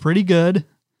are pretty good.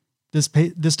 This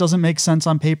doesn't make sense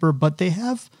on paper, but they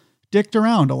have dicked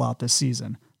around a lot this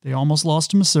season. They almost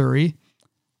lost to Missouri.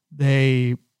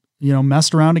 They, you know,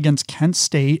 messed around against Kent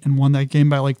State and won that game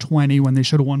by like 20 when they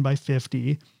should have won by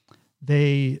 50.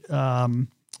 They,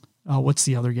 what's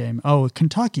the other game? Oh,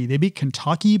 Kentucky. They beat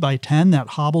Kentucky by 10, that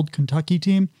hobbled Kentucky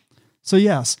team. So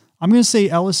yes, I'm going to say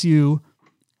LSU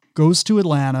goes to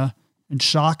Atlanta and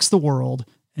shocks the world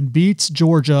and beats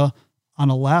Georgia on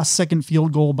a last-second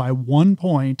field goal by 1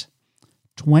 point,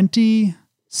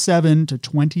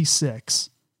 27-26.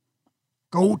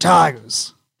 Go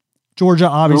Tigers! Georgia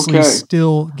obviously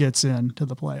still gets into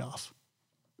the playoff.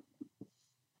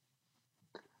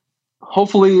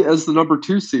 Hopefully, as the number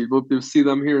 2 seed, we'll see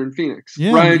them here in Phoenix.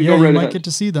 Yeah, Ryan, you might get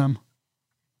to see them.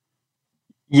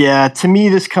 Yeah, to me,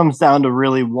 this comes down to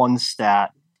really one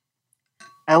stat.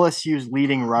 LSU's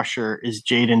leading rusher is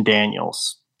Jaden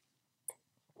Daniels.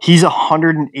 He's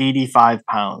 185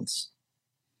 pounds.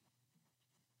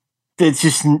 It's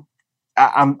just,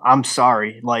 I'm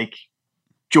sorry. Like,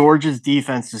 Georgia's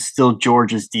defense is still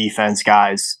Georgia's defense,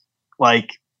 guys.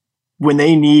 Like, when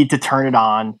they need to turn it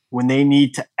on, when they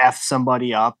need to F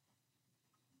somebody up,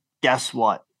 guess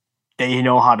what? They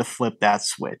know how to flip that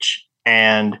switch.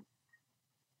 And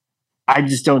I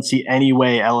just don't see any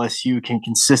way LSU can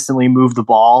consistently move the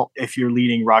ball if your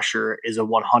leading rusher is a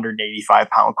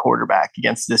 185-pound quarterback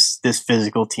against this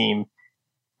physical team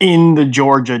in the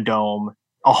Georgia Dome,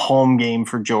 a home game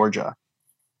for Georgia.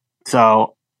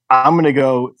 So I'm going to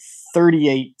go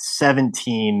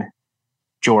 38-17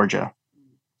 Georgia.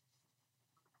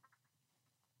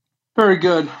 Very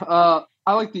good. I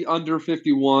like the under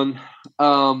 51.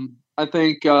 I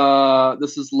think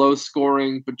this is low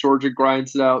scoring, but Georgia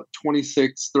grinds it out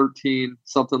 26-13,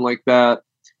 something like that.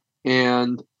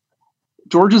 And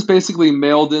Georgia's basically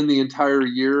mailed in the entire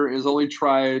year, has only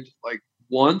tried like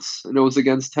once, and it was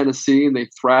against Tennessee, and they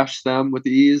thrashed them with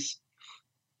ease.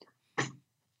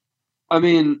 I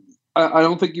mean, I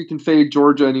don't think you can fade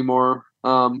Georgia anymore.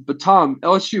 But Tom,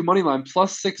 LSU moneyline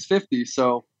plus 650,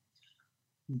 so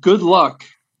good luck.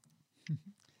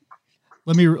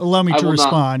 Allow me to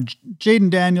respond. Jaden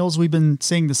Daniels, we've been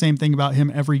saying the same thing about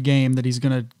him every game, that he's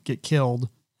going to get killed,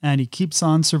 and he keeps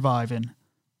on surviving.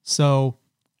 So,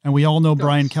 and we all know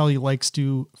Brian Kelly likes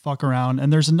to fuck around,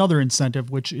 and there's another incentive,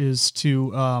 which is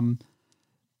to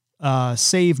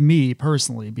save me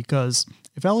personally, because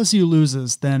if LSU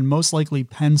loses, then most likely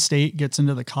Penn State gets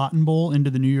into the Cotton Bowl, into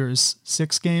the New Year's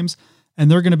Six games,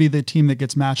 and they're going to be the team that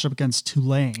gets matched up against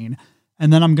Tulane.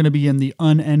 And then I'm going to be in the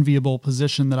unenviable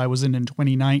position that I was in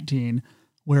 2019,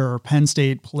 where Penn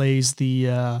State plays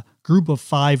the group of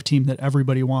 5 team that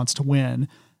everybody wants to win.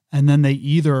 And then they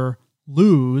either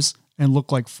lose and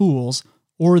look like fools,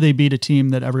 or they beat a team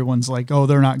that everyone's like, oh,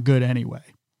 they're not good anyway.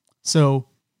 So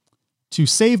to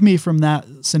save me from that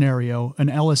scenario, an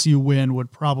LSU win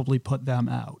would probably put them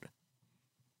out.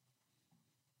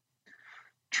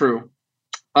 True.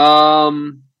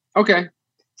 Okay.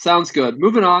 Sounds good.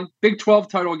 Moving on. Big 12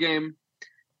 title game.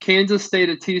 Kansas State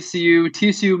at TCU.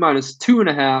 TCU minus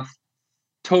 2.5.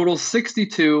 Total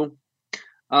 62.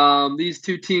 These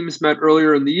two teams met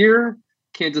earlier in the year.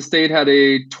 Kansas State had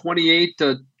a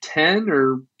 28-10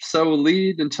 or so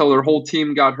lead until their whole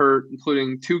team got hurt,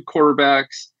 including 2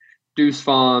 quarterbacks, Deuce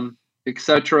Vaughn,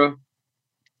 etc.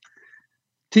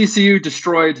 TCU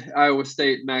destroyed Iowa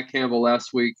State and Matt Campbell last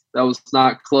week. That was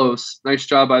not close. Nice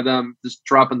job by them, just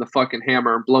dropping the fucking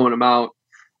hammer and blowing them out.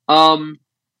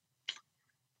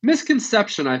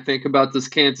 Misconception, I think, about this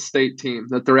Kansas State team,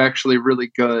 that they're actually really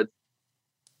good.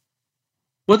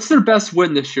 What's their best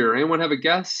win this year? Anyone have a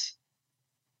guess?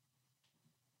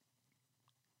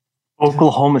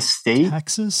 Oklahoma State?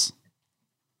 Texas?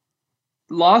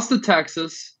 Lost to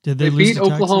Texas. Did they lose beat to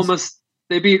Oklahoma? Texas?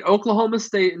 They beat Oklahoma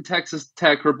State and Texas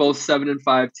Tech, who are both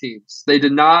 7-5 teams. They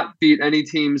did not beat any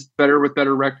teams with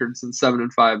better records than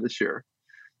 7-5 this year.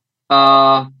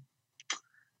 For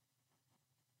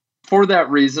that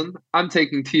reason, I'm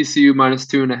taking TCU minus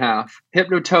 2.5.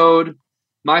 Hypnotoad,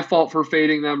 my fault for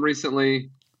fading them recently.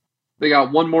 They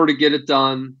got one more to get it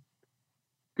done.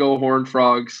 Go Horned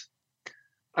Frogs.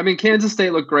 I mean, Kansas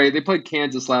State looked great. They played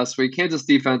Kansas last week. Kansas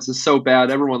defense is so bad.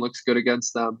 Everyone looks good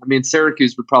against them. I mean,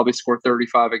 Syracuse would probably score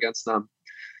 35 against them.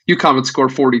 UConn would score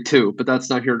 42, but that's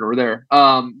not here nor there.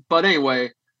 But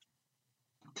anyway,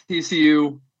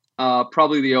 TCU,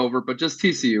 probably the over, but just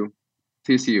TCU.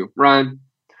 TCU. Ryan?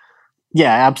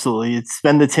 Yeah, absolutely. It's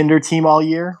been the Tinder team all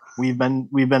year. We've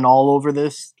been all over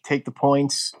this. Take the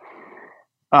points.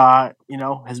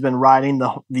 Has been riding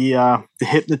the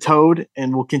Hypnotoad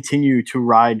and will continue to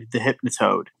ride the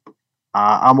Hypnotoad.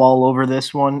 I'm all over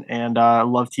this one, and I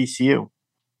love TCU.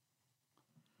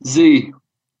 Z.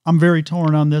 I'm very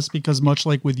torn on this because much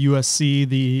like with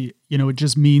USC, it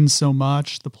just means so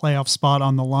much. The playoff spot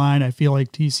on the line. I feel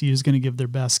like TCU is going to give their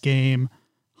best game.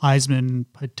 Heisman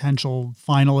potential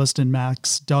finalist in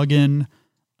Max Duggan.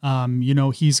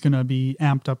 He's going to be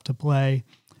amped up to play,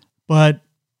 but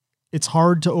it's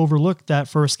hard to overlook that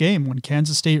first game when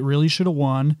Kansas State really should have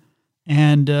won.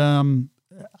 And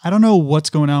I don't know what's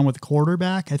going on with the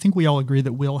quarterback. I think we all agree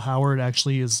that Will Howard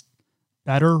actually is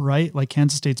better, right? Like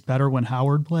Kansas State's better when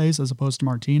Howard plays as opposed to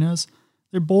Martinez.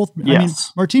 They're both, yes. I mean,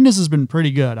 Martinez has been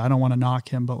pretty good. I don't want to knock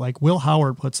him, but like Will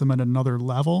Howard puts them at another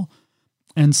level.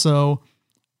 And so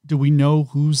do we know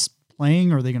who's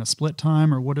playing? Are they going to split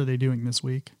time or what are they doing this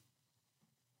week?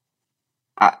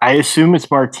 I assume it's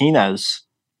Martinez.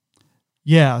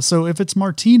 Yeah, so if it's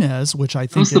Martinez, which I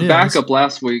think it was the backup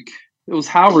last week. It was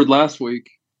Howard last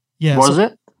week. Yeah, was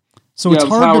it? So it's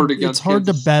hard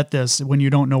to bet this when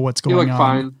you don't know what's going on.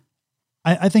 Fine.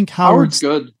 I think Howard's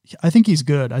good. I think he's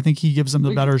good. I think he gives them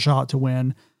the better shot to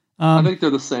win. I think they're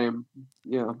the same.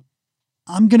 Yeah.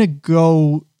 I'm gonna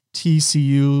go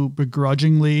TCU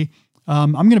begrudgingly.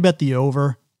 I'm gonna bet the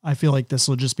over. I feel like this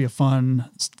will just be a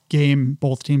fun game.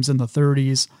 Both teams in the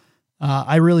 30s.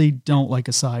 I really don't like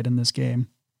a side in this game.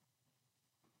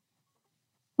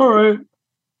 All right.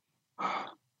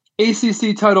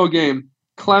 ACC title game.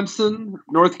 Clemson,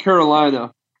 North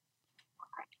Carolina.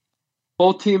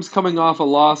 Both teams coming off of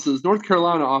losses. North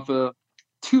Carolina off of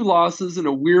 2 losses in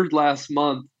a weird last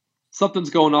month.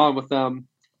 Something's going on with them.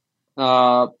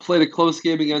 Played a close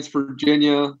game against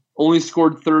Virginia. Only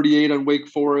scored 38 on Wake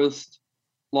Forest.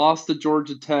 Lost to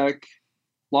Georgia Tech.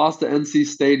 Lost to NC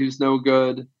State, who's no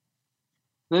good.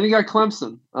 Then you got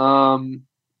Clemson.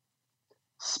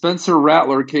 Spencer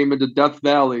Rattler came into Death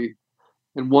Valley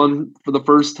and won for the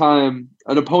first time.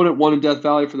 An opponent won in Death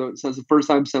Valley since the first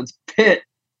time since Pitt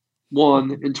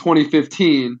won in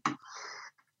 2015.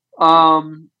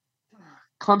 Clemson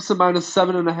minus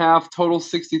 7.5, total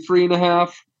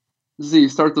 63.5. Z,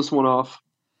 start this one off.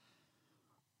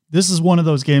 This is one of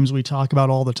those games we talk about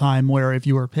all the time where if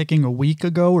you were picking a week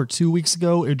ago or 2 weeks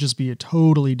ago, it'd just be a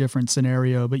totally different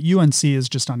scenario. But UNC is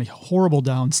just on a horrible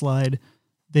downslide.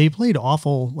 They played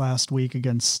awful last week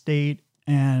against State.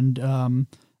 And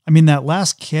that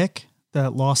last kick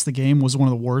that lost the game was one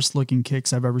of the worst looking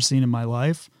kicks I've ever seen in my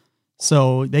life.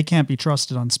 So they can't be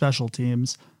trusted on special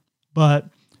teams. But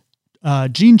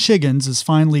Gene Chiggins has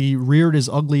finally reared his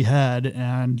ugly head.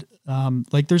 And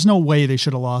there's no way they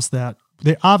should have lost that.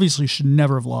 They obviously should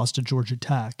never have lost to Georgia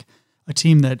Tech, a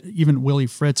team that even Willie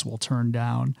Fritz will turn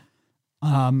down.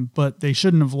 But they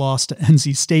shouldn't have lost to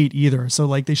NC State either. So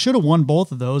they should have won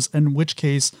both of those, in which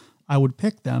case I would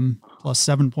pick them plus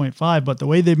 7.5. But the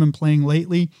way they've been playing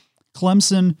lately,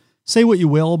 Clemson, say what you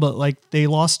will, but they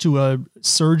lost to a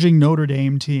surging Notre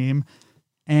Dame team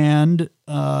and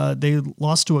they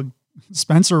lost to a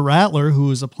Spencer Rattler,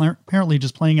 who is apparently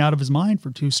just playing out of his mind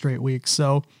for 2 straight weeks.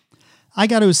 So I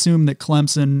got to assume that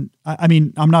Clemson,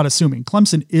 I'm not assuming,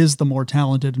 Clemson is the more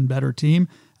talented and better team.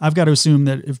 I've got to assume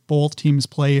that if both teams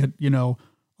play,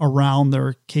 around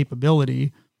their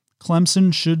capability,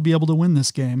 Clemson should be able to win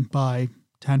this game by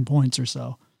 10 points or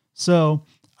so. So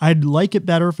I'd like it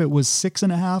better if it was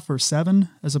 6.5 or 7,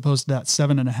 as opposed to that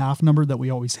 7.5 number that we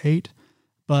always hate.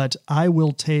 But I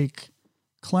will take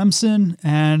Clemson,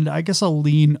 and I guess I'll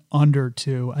lean under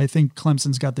 2. I think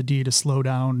Clemson's got the D to slow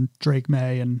down Drake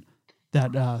May and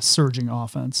that surging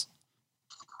offense.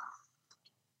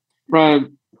 Right.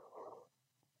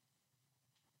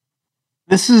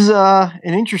 This is an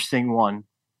interesting one.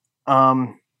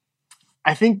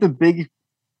 I think the big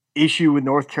issue with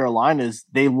North Carolina is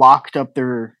they locked up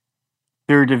their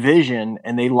division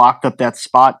and they locked up that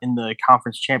spot in the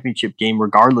conference championship game,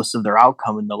 regardless of their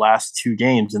outcome in the last 2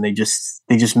 games. And they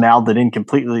just mailed it in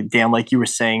completely. Dan, like you were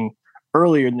saying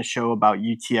earlier in the show about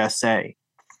UTSA,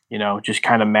 just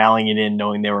kind of mailing it in,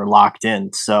 knowing they were locked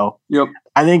in. So yep.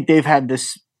 I think they've had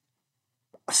this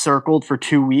circled for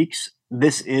 2 weeks.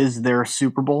 This is their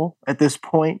Super Bowl at this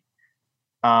point.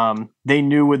 They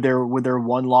knew with their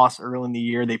one loss early in the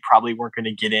year, they probably weren't going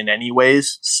to get in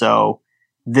anyways. So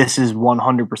this is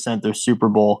 100% their Super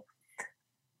Bowl.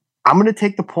 I'm going to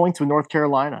take the points with North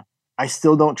Carolina. I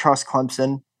still don't trust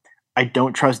Clemson. I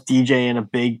don't trust DJ in a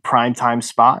big primetime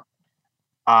spot.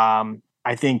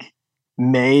 I think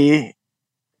May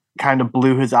kind of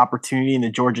blew his opportunity in the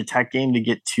Georgia Tech game to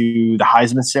get to the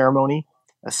Heisman ceremony.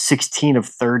 A 16 of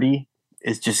 30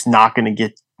 is just not going to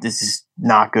get – this is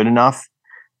not good enough.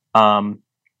 But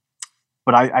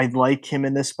I like him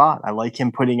in this spot. I like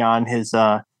him putting on his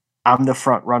I'm the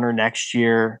front runner next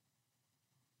year.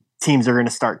 Teams are going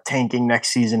to start tanking next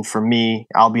season for me.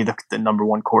 I'll be the number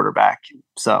one quarterback.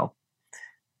 So –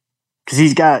 because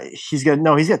he's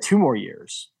got 2 more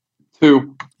years.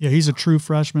 2. Yeah, he's a true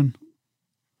freshman.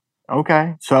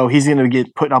 Okay, so he's going to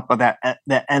get put up with that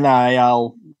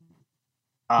NIL,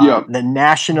 the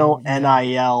National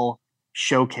NIL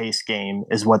Showcase game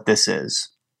is what this is.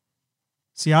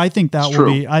 See, I think that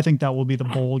will be the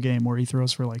bowl game where he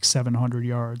throws for like 700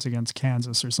 yards against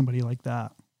Kansas or somebody like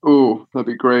that. Ooh, that'd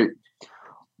be great.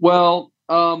 Well,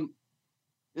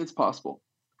 it's possible.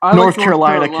 North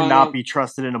Carolina cannot be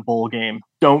trusted in a bowl game.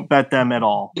 Don't bet them at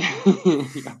all.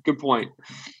 Yeah, good point.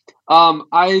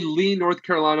 I lean North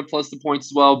Carolina plus the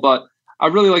points as well, but I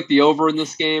really like the over in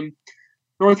this game.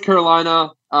 North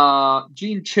Carolina,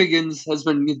 Gene Chiggins has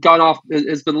been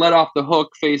let off the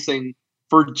hook facing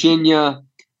Virginia,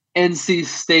 NC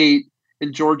State,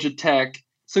 and Georgia Tech.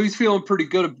 So he's feeling pretty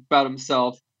good about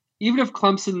himself. Even if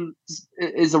Clemson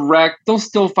is a wreck, they'll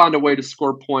still find a way to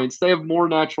score points. They have more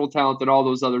natural talent than all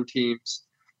those other teams.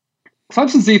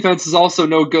 Clemson's defense is also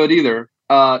no good either.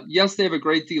 Yes, they have a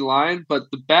great D-line, but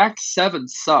the back 7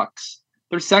 sucks.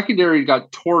 Their secondary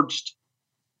got torched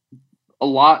a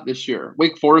lot this year.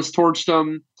 Wake Forest torched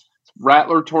them.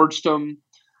 Rattler torched them.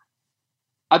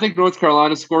 I think North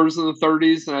Carolina scores in the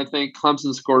 30s, and I think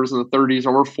Clemson scores in the 30s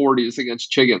or 40s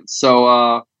against Chiggins.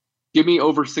 So give me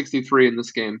over 63 in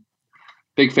this game.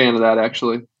 Big fan of that,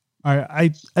 actually. All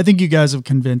right, I think you guys have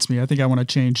convinced me. I think I want to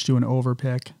change to an over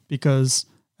pick because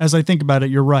as I think about it,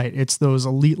 you're right. It's those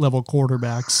elite level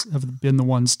quarterbacks have been the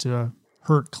ones to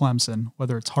hurt Clemson,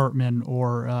 whether it's Hartman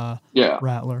or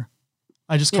Rattler.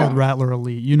 I just called Rattler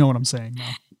elite. You know what I'm saying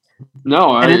now.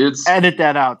 No, edit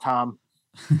that out, Tom.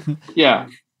 Yeah.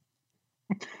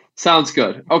 Sounds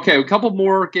good. Okay, a couple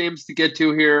more games to get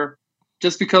to here.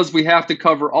 Just because we have to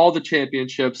cover all the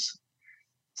championships.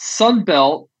 Sun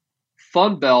Belt,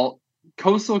 Fun Belt,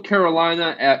 Coastal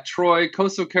Carolina at Troy.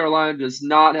 Coastal Carolina does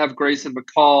not have Grayson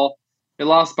McCall. They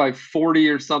lost by 40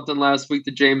 or something last week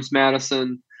to James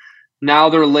Madison. Now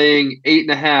they're laying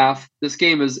 8.5. This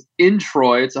game is in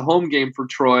Troy. It's a home game for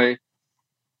Troy.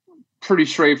 Pretty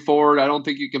straightforward. I don't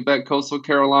think you can bet Coastal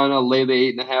Carolina, lay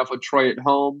the 8.5 with Troy at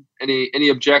home. Any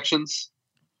objections?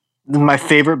 My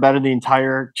favorite bet of the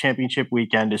entire championship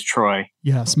weekend is Troy.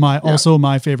 Yes, also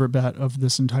my favorite bet of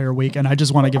this entire week. And I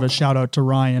just want to give a shout out to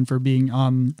Ryan for being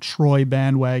on Troy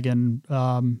bandwagon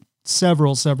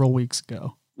several weeks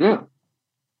ago. Yeah.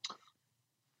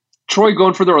 Troy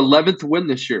going for their 11th win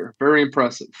this year. Very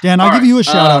impressive. Dan, I'll give you a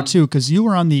shout out too, because you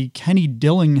were on the Kenny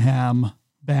Dillingham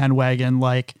bandwagon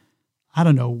I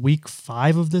don't know, week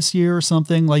 5 of this year or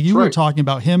something. Like you were talking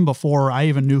about him before I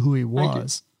even knew who he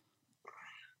was.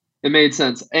 It made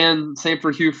sense. And same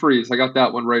for Hugh Freeze. I got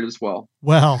that one right as well.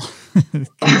 Well,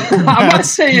 I'm not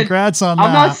saying congrats on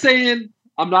I'm that.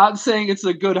 I'm not saying it's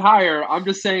a good hire. I'm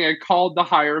just saying I called the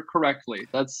hire correctly.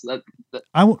 That's it.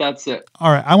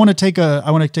 All right. I want to take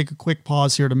a quick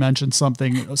pause here to mention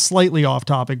something slightly off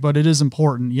topic, but it is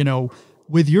important.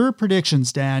 With your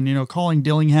predictions, Dan, calling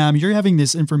Dillingham, you're having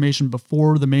this information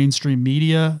before the mainstream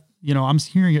media. I'm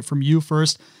hearing it from you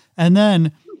first. And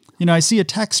then, I see a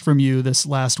text from you this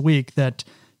last week that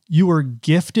you were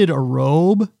gifted a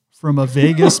robe from a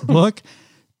Vegas book.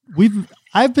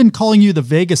 I've been calling you the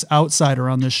Vegas outsider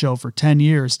on this show for 10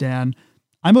 years, Dan.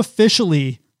 I'm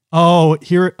officially,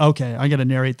 okay, I got to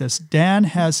narrate this. Dan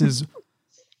has his,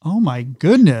 oh my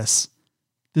goodness.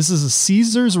 This is a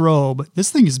Caesar's robe. This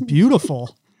thing is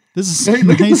beautiful. This is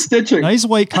look at the stitching. Nice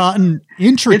white cotton,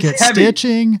 intricate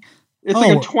stitching. It's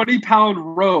like a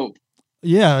 20-pound robe.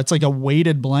 Yeah, it's like a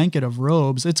weighted blanket of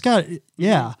robes. It's got,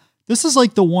 this is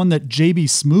like the one that JB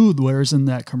Smooth wears in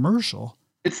that commercial.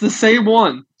 It's the same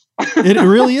one. It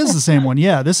really is the same one.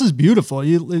 Yeah, this is beautiful.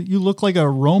 You look like a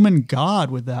Roman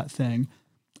god with that thing.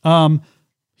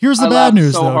 Here's the bad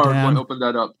news, though, Dan. When I opened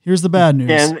that up. Here's the bad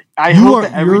news. And I hope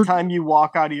that every time you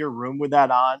walk out of your room with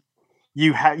that on,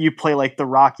 you play like the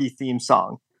Rocky theme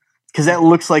song, because that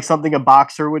looks like something a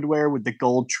boxer would wear with the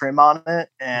gold trim on it.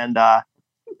 And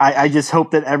I just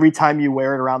hope that every time you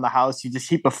wear it around the house, you just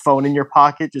keep a phone in your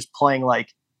pocket, just playing like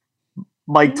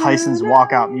Mike Tyson's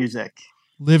walkout music.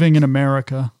 Living in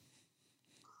America.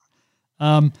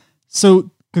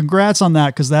 So congrats on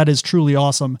that, because that is truly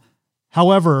awesome.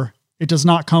 However, it does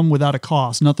not come without a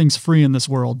cost. Nothing's free in this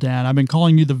world, Dan. I've been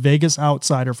calling you the Vegas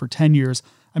Outsider for 10 years.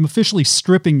 I'm officially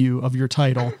stripping you of your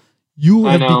title. You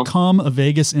have become a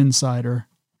Vegas Insider.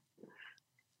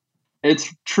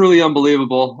 It's truly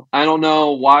unbelievable. I don't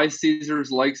know why Caesars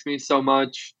likes me so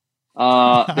much. They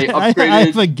upgraded. I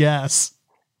have a guess.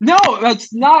 No,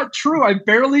 that's not true. I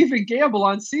barely even gamble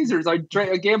on Caesars. I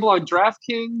gamble on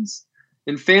DraftKings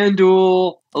and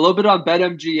FanDuel, a little bit on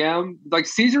BetMGM. Like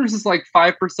Caesars is like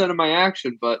 5% of my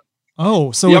action, but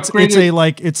so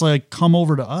it's a come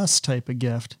over to us type of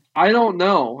gift. I don't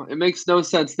know. It makes no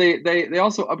sense. They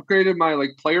also upgraded my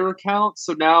like player account,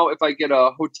 so now if I get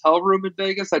a hotel room in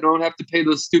Vegas, I don't have to pay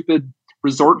those stupid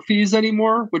resort fees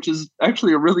anymore, which is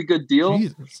actually a really good deal.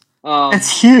 Jesus.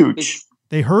 It's huge.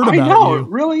 They heard about you. I know, it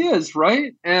really is,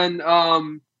 right? And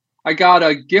I got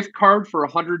a gift card for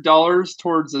 $100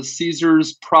 towards a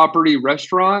Caesars property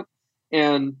restaurant,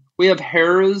 and we have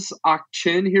Harrah's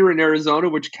Ak-Chin here in Arizona,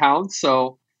 which counts.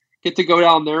 So get to go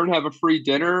down there and have a free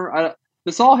dinner.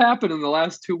 This all happened in the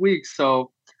last 2 weeks, so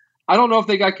I don't know if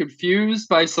they got confused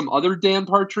by some other Dan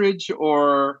Partridge,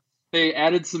 or they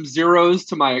added some zeros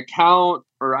to my account,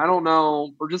 or I don't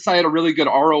know, or just I had a really good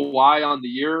ROI on the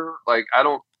year. Like I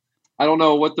don't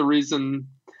know what the reason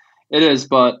it is,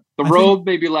 but the robe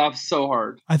made me laugh so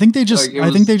hard. I think they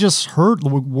just heard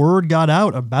word got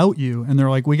out about you, and they're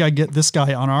like, we got to get this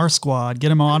guy on our squad,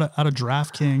 get him out of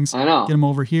DraftKings. I know. Get him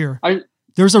over here.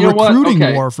 There's a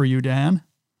recruiting war for you, Dan.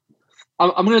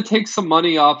 I'm going to take some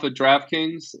money off of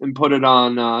DraftKings and put it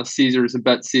on Caesars and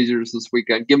bet Caesars this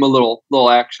weekend. Give them a little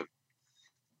action.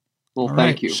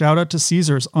 Thank you. Shout out to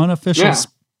Caesars, unofficial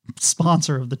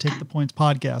sponsor of the Take the Points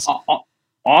podcast.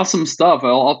 Awesome stuff.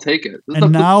 I'll take it.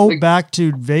 And now back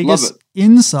to Vegas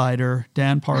Insider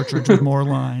Dan Partridge with more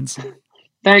lines.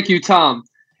 Thank you, Tom.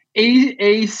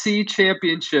 AAC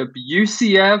Championship,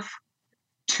 UCF,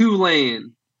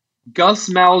 Tulane. Gus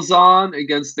Malzahn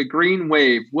against the Green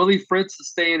Wave. Willie Fritz is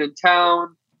staying in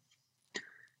town.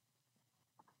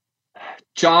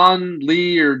 John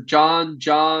Lee or John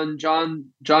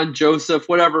Joseph,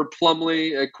 whatever,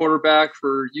 Plumlee at quarterback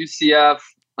for UCF.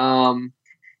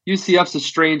 UCF's a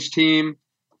strange team.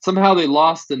 Somehow they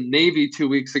lost the Navy 2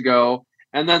 weeks ago.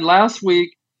 And then last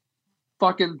week,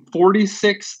 fucking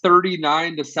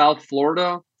 46-39 to South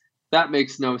Florida. That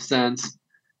makes no sense.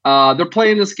 They're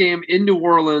playing this game in New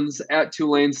Orleans at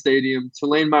Tulane Stadium.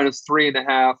 Tulane minus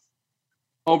 3.5.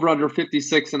 Over under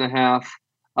 56.5.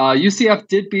 UCF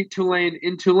did beat Tulane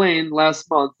in Tulane last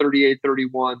month,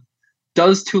 38-31.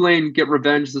 Does Tulane get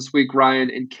revenge this week,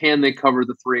 Ryan? And can they cover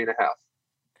the 3.5?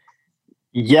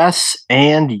 Yes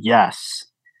and yes.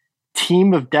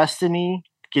 Team of Destiny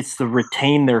gets to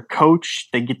retain their coach.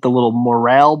 They get the little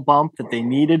morale bump that they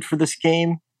needed for this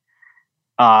game.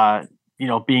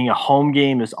 Being a home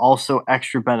game is also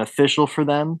extra beneficial for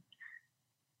them.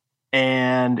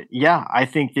 And yeah, I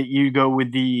think that you go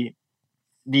with the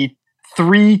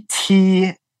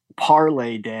 3T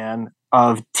parlay, Dan,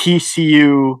 of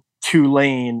TCU,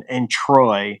 Tulane, and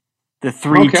Troy. The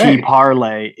 3T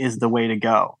parlay is the way to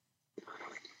go.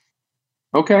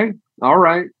 Okay. All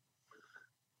right.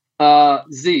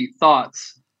 Z,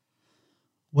 thoughts?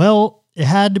 Well, it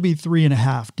had to be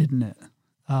 3.5, didn't it?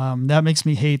 That makes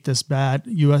me hate this bad.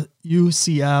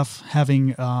 UCF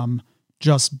having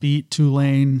just beat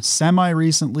Tulane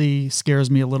semi-recently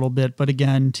scares me a little bit. But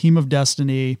again, Team of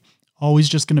Destiny, always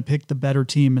just going to pick the better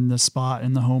team in this spot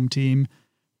in the home team.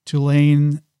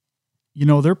 Tulane,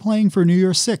 they're playing for New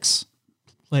Year's 6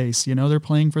 place. They're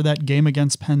playing for that game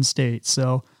against Penn State.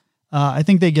 So I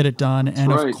think they get it done. That's and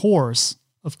right.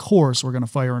 Of course, we're going to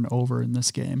fire an over in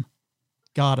this game.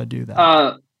 Gotta do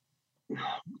that.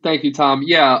 Thank you, Tom.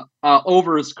 Yeah,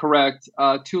 over is correct.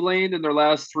 Tulane in their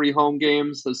last 3 home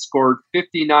games has scored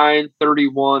 59,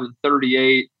 31, and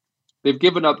 38. They've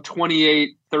given up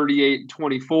 28, 38, and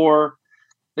 24.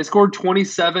 They scored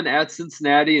 27 at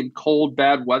Cincinnati in cold,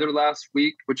 bad weather last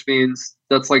week, which means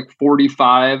that's like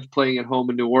 45 playing at home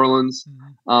in New Orleans.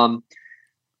 Mm-hmm.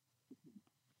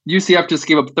 UCF just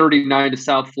gave up 39 to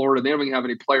South Florida. They don't even have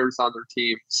any players on their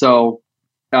team. So,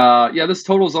 this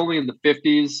total is only in the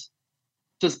 50s.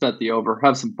 Just bet the over.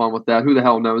 Have some fun with that. Who the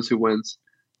hell knows who wins?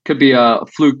 Could be a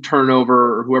fluke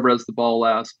turnover or whoever has the ball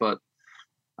last, but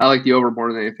I like the over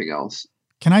more than anything else.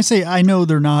 Can I say, I know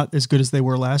they're not as good as they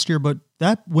were last year, but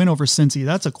that win over Cincy,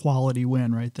 that's a quality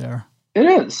win right there. It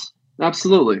is.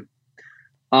 Absolutely.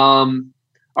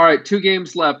 All right, 2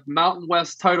 games left. Mountain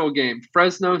West title game.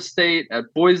 Fresno State at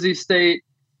Boise State.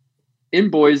 In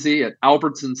Boise at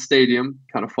Albertson Stadium.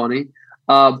 Kind of funny.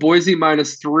 Boise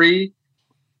minus 3.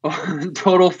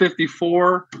 Total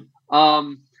 54.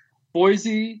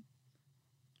 Boise,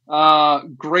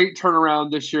 great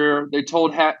turnaround this year. They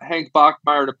told Hank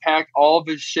Bachmeier to pack all of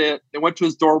his shit. They went to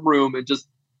his dorm room and just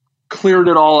cleared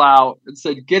it all out and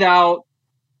said, get out,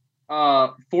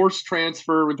 forced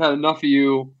transfer. We've had enough of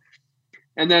you.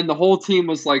 And then the whole team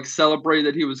was like celebrating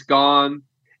that he was gone.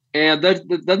 And then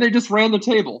they just ran the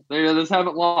table. They just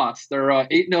haven't lost. They're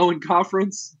 8-0 in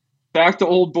conference. Back to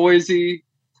old Boise.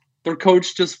 Their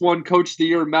coach just won Coach of the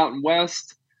Year in Mountain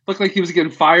West. Looked like he was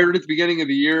getting fired at the beginning of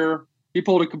the year. He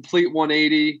pulled a complete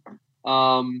 180.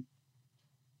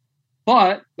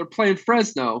 But they're playing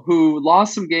Fresno, who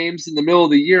lost some games in the middle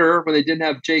of the year where they didn't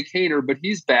have Jake Haener, but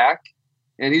he's back.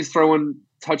 And he's throwing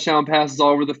touchdown passes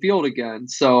all over the field again.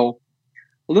 So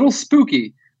a little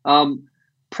spooky.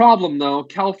 Problem, though,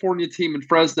 California team in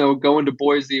Fresno going to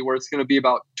Boise where it's going to be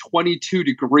about 22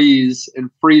 degrees and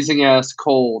freezing-ass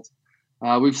cold.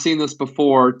 We've seen this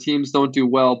before. Teams don't do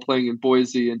well playing in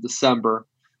Boise in December.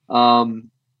 I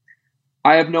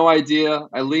have no idea.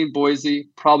 I lean Boise.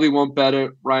 Probably won't bet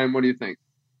it. Ryan, what do you think?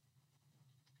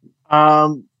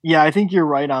 Yeah, I think you're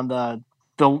right on the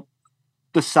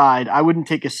side. I wouldn't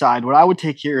take a side. What I would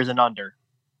take here is an under.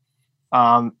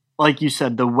 Like you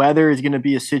said, the weather is going to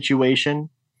be a situation.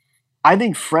 I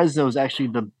think Fresno is actually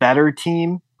the better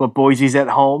team, but Boise's at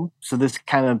home, so this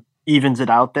kind of evens it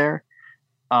out there.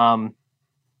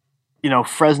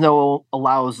 Fresno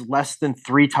allows less than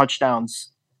 3 touchdowns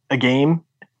a game,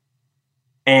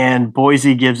 and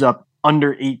Boise gives up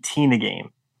under 18 a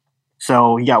game.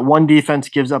 So you got one defense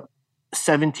gives up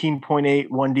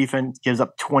 17.8, one defense gives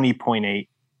up 20.8.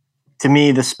 To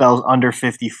me, this spells under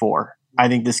 54. I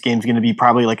think this game's going to be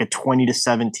probably like a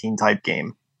 20-17 type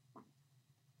game.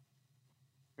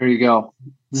 There you go.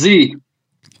 Z.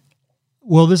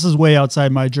 Well, this is way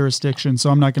outside my jurisdiction,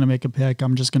 so I'm not going to make a pick.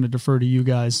 I'm just going to defer to you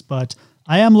guys. But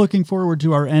I am looking forward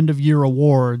to our end-of-year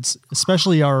awards,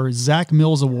 especially our Zach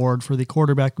Mills Award for the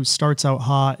quarterback who starts out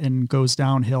hot and goes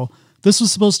downhill. This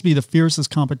was supposed to be the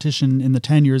fiercest competition in the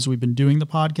 10 years we've been doing the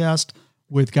podcast,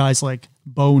 with guys like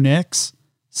Bo Nix,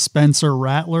 Spencer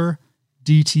Rattler,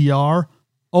 DTR.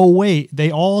 Oh, wait, they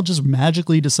all just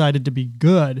magically decided to be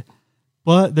good.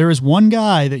 But there is one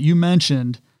guy that you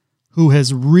mentioned who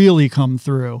has really come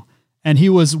through. And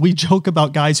we joke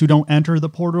about guys who don't enter the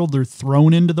portal, they're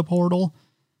thrown into the portal.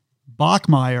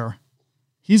 Bachmeier.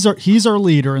 He's our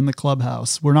leader in the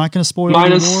clubhouse. We're not going to spoil the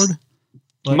award.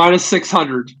 Minus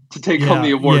 600 to take home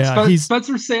the award. Yeah,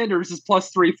 Spencer Sanders is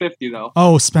plus 350 though.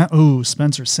 Oh,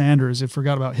 Spencer Sanders. I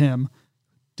forgot about him.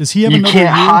 Does he have another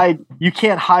year? You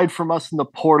can't hide from us in the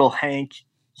portal, Hank.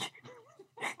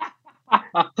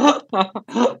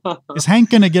 Is Hank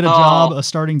going to get a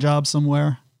starting job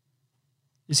somewhere?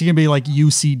 Is he going to be like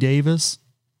UC Davis?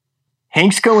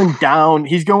 Hank's going down.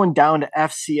 He's going down to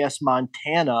FCS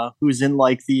Montana, who's in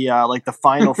like the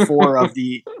final four of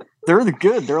the. They're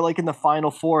good. They're like in the final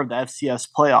four of the FCS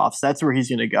playoffs. That's where he's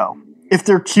going to go. If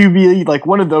their QB, like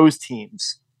one of those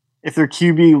teams, if their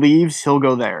QB leaves, he'll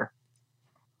go there.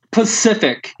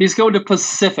 Pacific. He's going to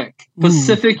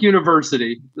Pacific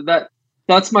University.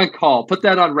 That's my call. Put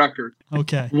that on record.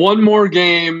 Okay. One more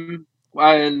game,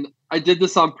 and I did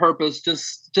this on purpose,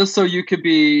 just so you could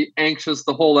be anxious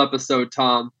the whole episode,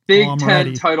 Tom. Big Ten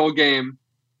ready. Title game.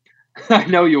 I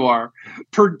know you are.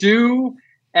 Purdue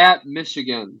at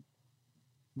Michigan.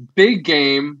 Big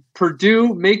game.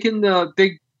 Purdue making the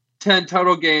Big Ten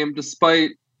title game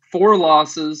despite 4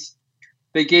 losses.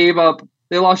 They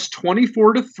lost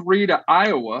 24-3 to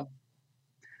Iowa.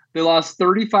 They lost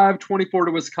 35-24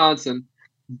 to Wisconsin.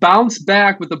 Bounced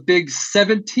back with a big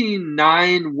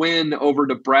 17-9 win over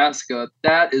Nebraska.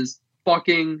 That is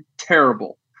fucking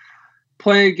terrible.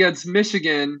 Playing against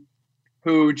Michigan,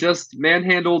 who just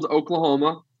manhandled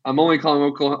Oklahoma. I'm only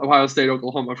calling Ohio State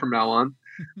Oklahoma from now on.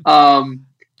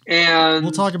 And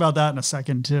we'll talk about that in a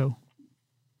second too.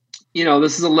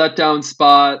 This is a letdown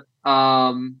spot.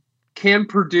 Can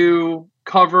Purdue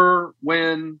cover,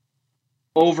 win,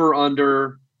 over,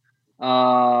 under?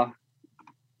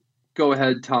 Go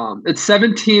ahead, Tom. It's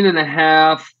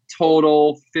 17.5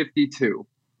 total, 52.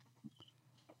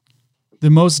 The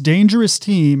most dangerous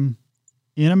team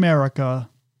in America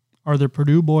are the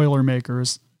Purdue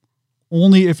Boilermakers,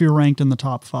 only if you're ranked in the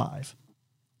top 5.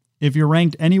 If you're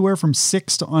ranked anywhere from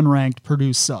 6 to unranked,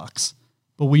 Purdue sucks.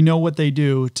 But we know what they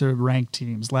do to ranked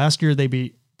teams. Last year, they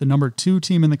beat the number 2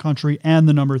 team in the country and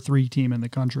the number 3 team in the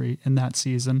country in that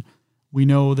season. We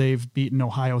know they've beaten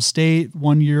Ohio State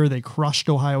one year. They crushed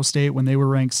Ohio State when they were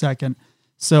ranked 2nd.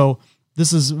 So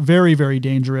this is very, very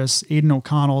dangerous. Aiden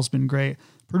O'Connell's been great.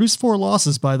 Purdue's 4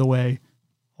 losses, by the way,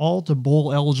 all to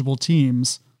bowl-eligible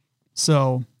teams.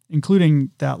 So including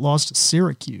that loss to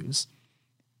Syracuse.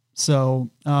 So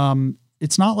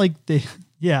it's not like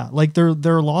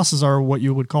their losses are what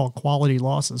you would call quality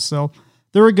losses. So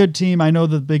they're a good team. I know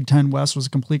the Big Ten West was a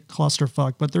complete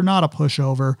clusterfuck, but they're not a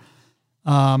pushover.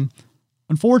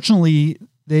 Unfortunately,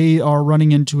 they are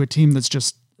running into a team that's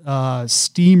just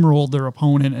steamrolled their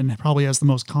opponent and probably has the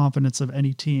most confidence of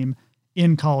any team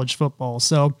in college football.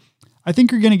 So I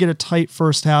think you're going to get a tight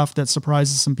first half that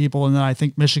surprises some people. And then I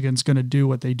think Michigan's going to do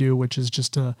what they do, which is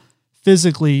just to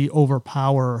physically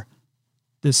overpower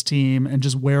this team and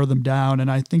just wear them down.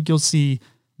 And I think you'll see,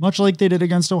 much like they did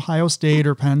against Ohio State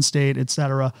or Penn State,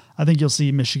 etc., I think you'll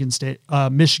see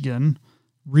Michigan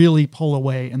really pull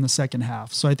away in the second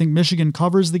half. So I think Michigan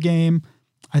covers the game.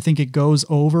 I think it goes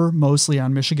over mostly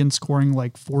on Michigan scoring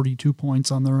like 42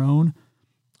 points on their own.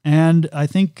 And I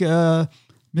think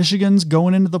Michigan's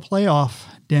going into the playoff,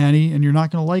 Danny, and you're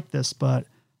not going to like this, but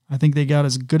I think they got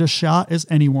as good a shot as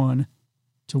anyone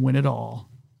to win it all.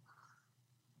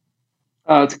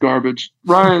 It's garbage.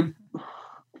 Ryan.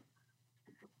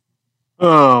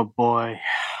 Oh, boy.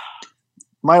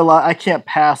 I can't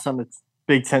pass on the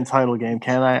Big Ten title game,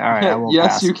 can I? All right, I won't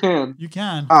yes, pass. you can. You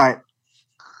can. All right.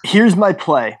 Here's my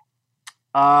play.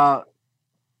 My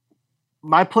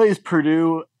play is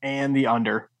Purdue and the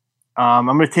under. I'm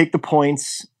going to take the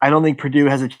points. I don't think Purdue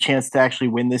has a chance to actually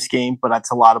win this game, but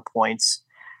that's a lot of points.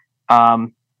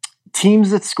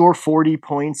 Teams that score 40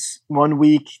 points one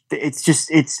week,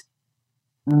 it's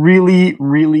really,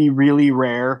 really, really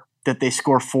rare that they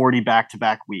score 40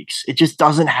 back-to-back weeks. It just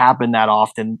doesn't happen that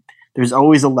often. There's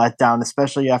always a letdown,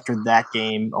 especially after that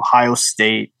game, Ohio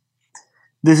State.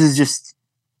 This is just –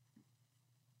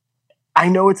 I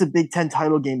know it's a Big Ten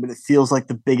title game, but it feels like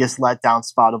the biggest letdown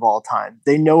spot of all time.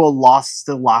 They know a loss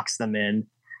still locks them in.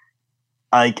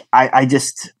 Like, I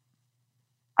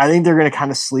think they're going to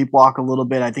kind of sleepwalk a little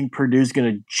bit. I think Purdue's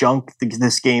going to junk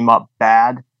this game up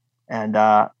bad. And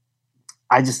I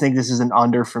just think this is an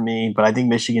under for me, but I think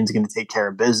Michigan's going to take care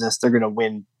of business. They're going to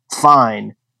win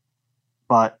fine,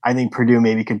 but I think Purdue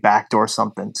maybe could backdoor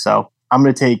something. So I'm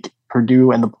going to take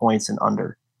Purdue and the points and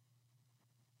under.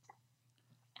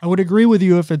 I would agree with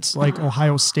you if it's like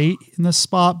Ohio State in this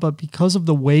spot, but because of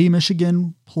the way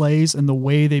Michigan plays and the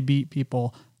way they beat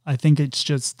people, I think it's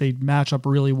just they match up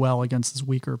really well against this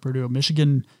weaker Purdue.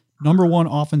 Michigan, number one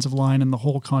offensive line in the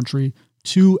whole country,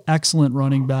 2 excellent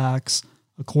running backs,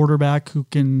 a quarterback who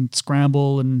can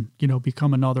scramble and,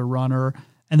 become another runner.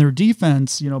 And their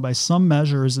defense, by some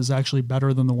measures is actually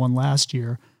better than the one last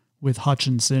year with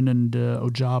Hutchinson and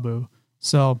Ojabu.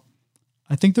 So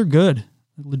I think they're good,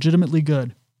 legitimately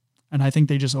good. And I think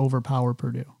they just overpower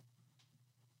Purdue.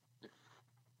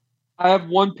 I have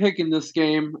one pick in this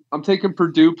game. I'm taking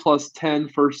Purdue plus 10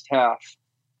 first half.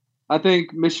 I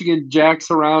think Michigan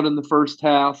jacks around in the first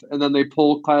half, and then they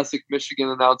pull classic Michigan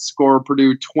and outscore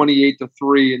Purdue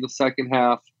 28-3 in the second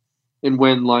half and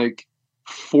win like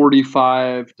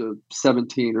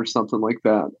 45-17 or something like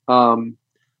that.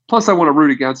 Plus, I want to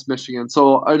root against Michigan.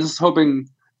 So I'm just hoping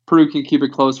Purdue can keep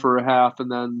it close for a half and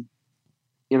then,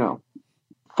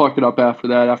 fuck it up after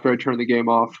that, after I turn the game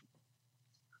off.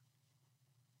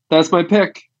 That's my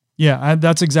pick. Yeah,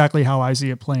 that's exactly how I see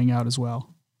it playing out as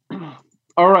well.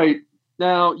 All right.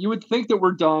 Now, you would think that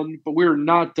we're done, but we're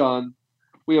not done.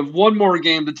 We have one more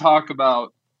game to talk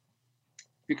about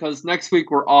because next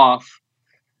week we're off.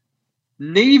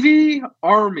 Navy,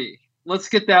 Army. Let's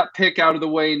get that pick out of the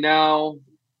way now.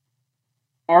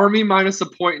 Army minus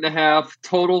 1.5,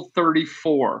 total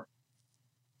 34.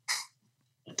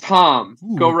 Tom,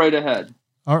 Ooh. Go right ahead.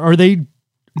 Are they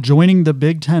joining the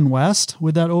Big Ten West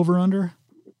with that over-under?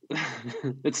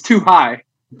 It's too high.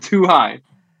 Too high.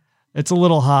 It's a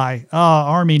little high.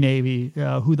 Army, Navy.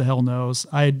 Who the hell knows?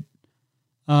 I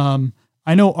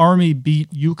know Army beat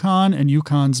UConn, and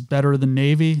UConn's better than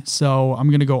Navy, so I'm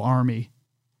going to go Army.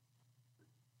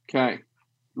 Okay.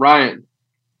 Ryan.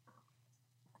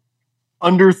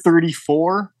 Under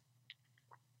 34,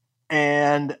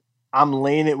 and I'm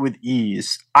laying it with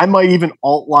ease. I might even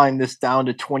alt line this down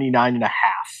to 29.5.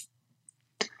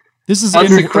 This is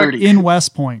in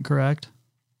West Point, correct?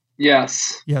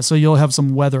 Yes. Yeah, so you'll have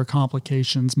some weather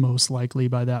complications most likely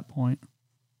by that point.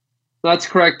 That's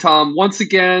correct, Tom. Once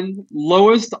again,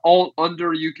 lowest alt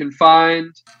under you can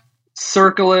find.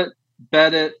 Circle it,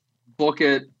 bet it, book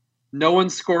it. No one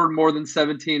scored more than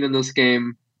 17 in this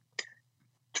game.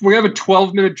 We have a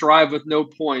 12-minute drive with no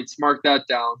points. Mark that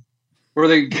down. Where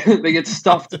they get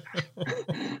stuffed. They're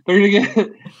going to get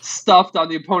stuffed on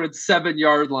the opponent's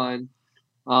 7-yard line.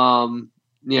 No.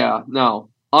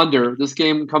 Under. This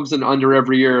game comes in under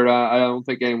every year. I don't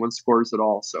think anyone scores at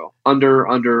all. So under.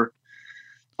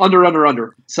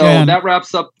 So that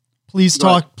wraps up Please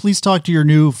talk to your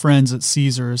new friends at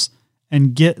Caesars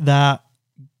and get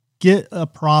a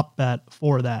prop bet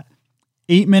for that.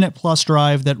 8-minute plus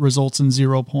drive that results in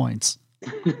 0 points.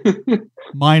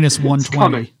 Minus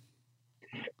 120.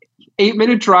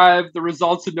 8-minute drive that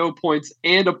results in no points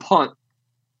and a punt.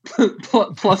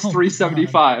 Plus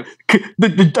 375. I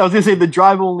was gonna say the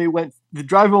drive only went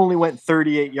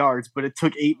 38 yards, but it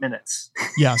took 8 minutes.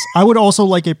 Yes, I would also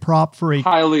like a prop for a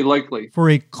highly likely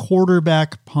for a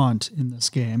quarterback punt in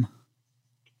this game.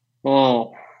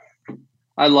 Oh,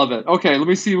 I love it. Okay, let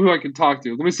me see who I can talk to.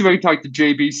 Let me see if I can talk to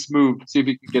JB Smoove, see if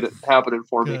he can get it happening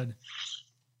for me.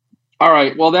 All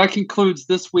right. Well, that concludes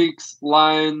this week's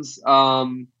lines.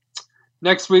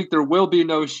 Next week, there will be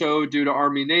no show due to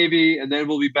Army-Navy, and then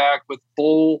we'll be back with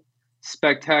Bowl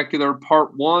Spectacular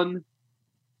Part 1.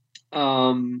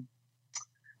 All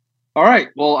right.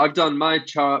 Well, I've done my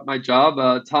job.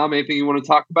 Tom, anything you want to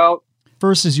talk about?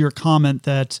 First is your comment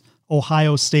that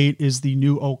Ohio State is the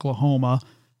new Oklahoma.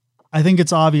 I think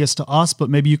it's obvious to us, but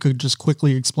maybe you could just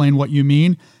quickly explain what you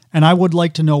mean. And I would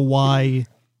like to know why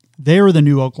they're the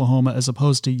new Oklahoma as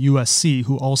opposed to USC,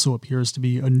 who also appears to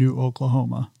be a new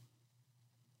Oklahoma.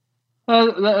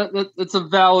 That's a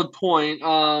valid point.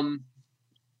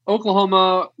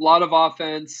 Oklahoma, a lot of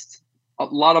offense,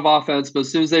 but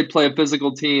as soon as they play a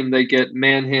physical team, they get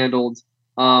manhandled.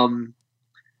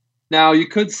 Now, you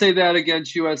could say that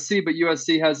against USC, but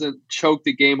USC hasn't choked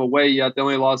the game away yet. They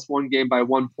only lost one game by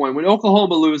 1 point. When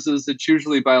Oklahoma loses, it's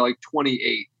usually by like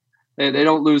 28. They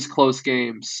don't lose close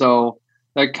games. So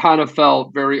that kind of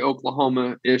felt very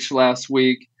Oklahoma-ish last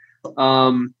week.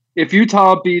 If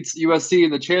Utah beats USC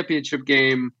in the championship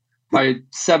game by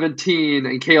 17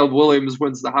 and Caleb Williams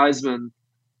wins the Heisman,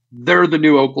 they're the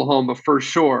new Oklahoma for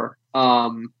sure.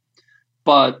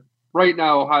 But right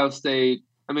now, Ohio State,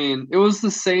 I mean, it was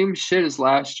the same shit as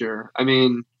last year. I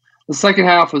mean, the second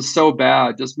half was so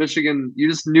bad. Just Michigan, you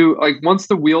just knew, like, once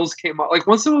the wheels came up, like,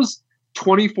 once it was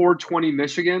 24-20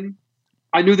 Michigan,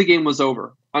 I knew the game was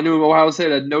over. I knew Ohio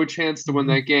State had no chance to win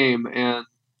that game, and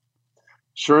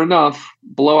sure enough,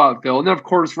 blowout Bill. And then, of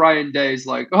course, Ryan Day's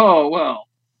like, oh, well,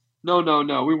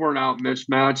 no, we weren't out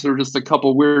mismatched. There were just a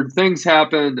couple weird things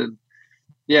happened. And,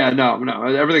 yeah, no,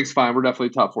 everything's fine. We're definitely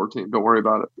top 14. Don't worry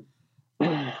about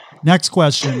it. Next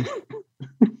question.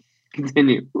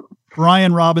 Continue.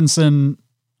 Brian Robinson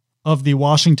of the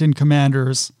Washington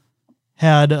Commanders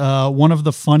had one of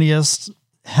the funniest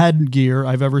headgear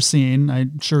I've ever seen.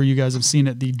 I'm sure you guys have seen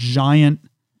it, the giant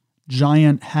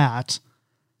hat.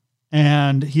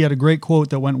 And he had a great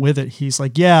quote that went with it. He's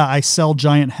like, yeah, I sell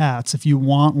giant hats. If you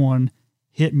want one,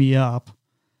 hit me up,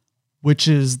 which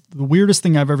is the weirdest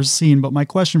thing I've ever seen. But my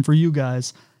question for you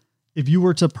guys, if you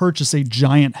were to purchase a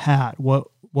giant hat, what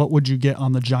would you get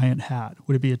on the giant hat?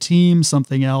 Would it be a team,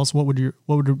 something else? What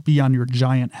would it be on your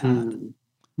giant hat?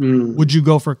 Would you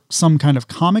go for some kind of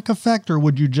comic effect, or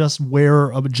would you just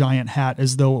wear a giant hat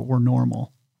as though it were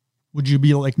normal? Would you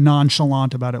be like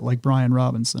nonchalant about it like Brian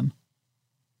Robinson?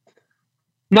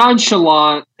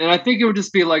 Nonchalant, and I think it would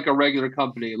just be like a regular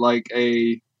company, like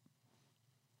a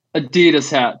Adidas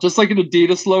hat, just like an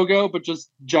Adidas logo, but just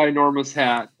ginormous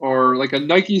hat, or like a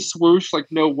Nike swoosh, like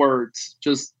no words,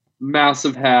 just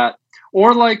massive hat,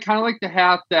 or like kind of like the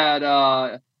hat that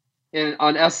on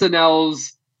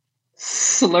SNL's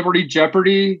Celebrity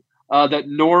Jeopardy that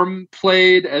Norm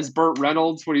played as Burt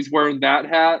Reynolds when he's wearing that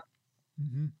hat.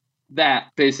 Mm-hmm. That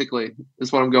basically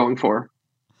is what I'm going for.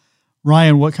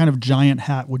 Ryan, what kind of giant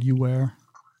hat would you wear?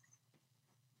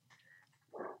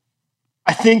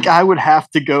 I think I would have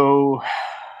to go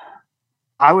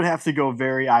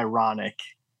very ironic.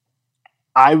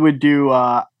 I would do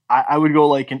I would go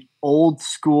like an old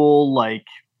school, like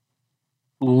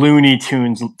Looney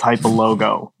Tunes type of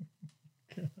logo.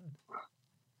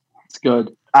 It's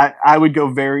good. I would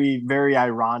go very, very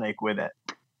ironic with it.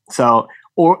 So,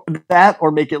 or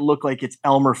make it look like it's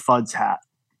Elmer Fudd's hat.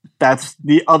 That's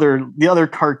the other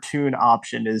cartoon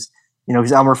option is,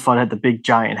 because Elmer Fudd had the big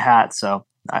giant hat. So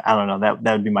I don't know,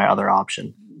 that would be my other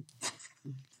option.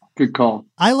 Good call.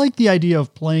 I like the idea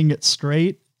of playing it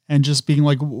straight and just being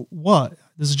like, what?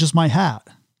 This is just my hat.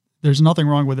 There's nothing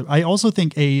wrong with it. I also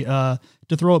think to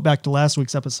throw it back to last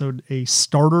week's episode, a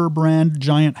starter brand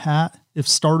giant hat. If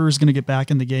starter is going to get back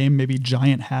in the game, maybe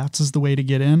giant hats is the way to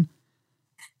get in.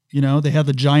 They have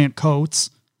the giant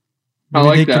coats. Maybe I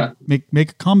like that.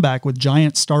 Make a comeback with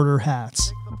giant starter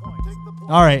hats.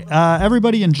 All right.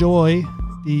 Everybody enjoy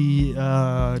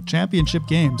the championship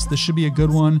games. This should be a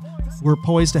good one. We're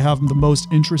poised to have the most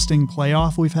interesting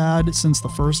playoff we've had since the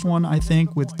first one, I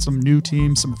think, with some new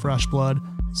teams, some fresh blood.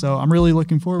 So I'm really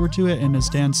looking forward to it. And as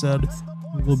Dan said,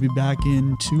 we'll be back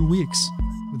in 2 weeks.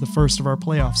 with the first of our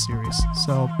playoff series.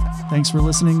 So thanks for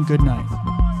listening. Good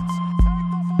night.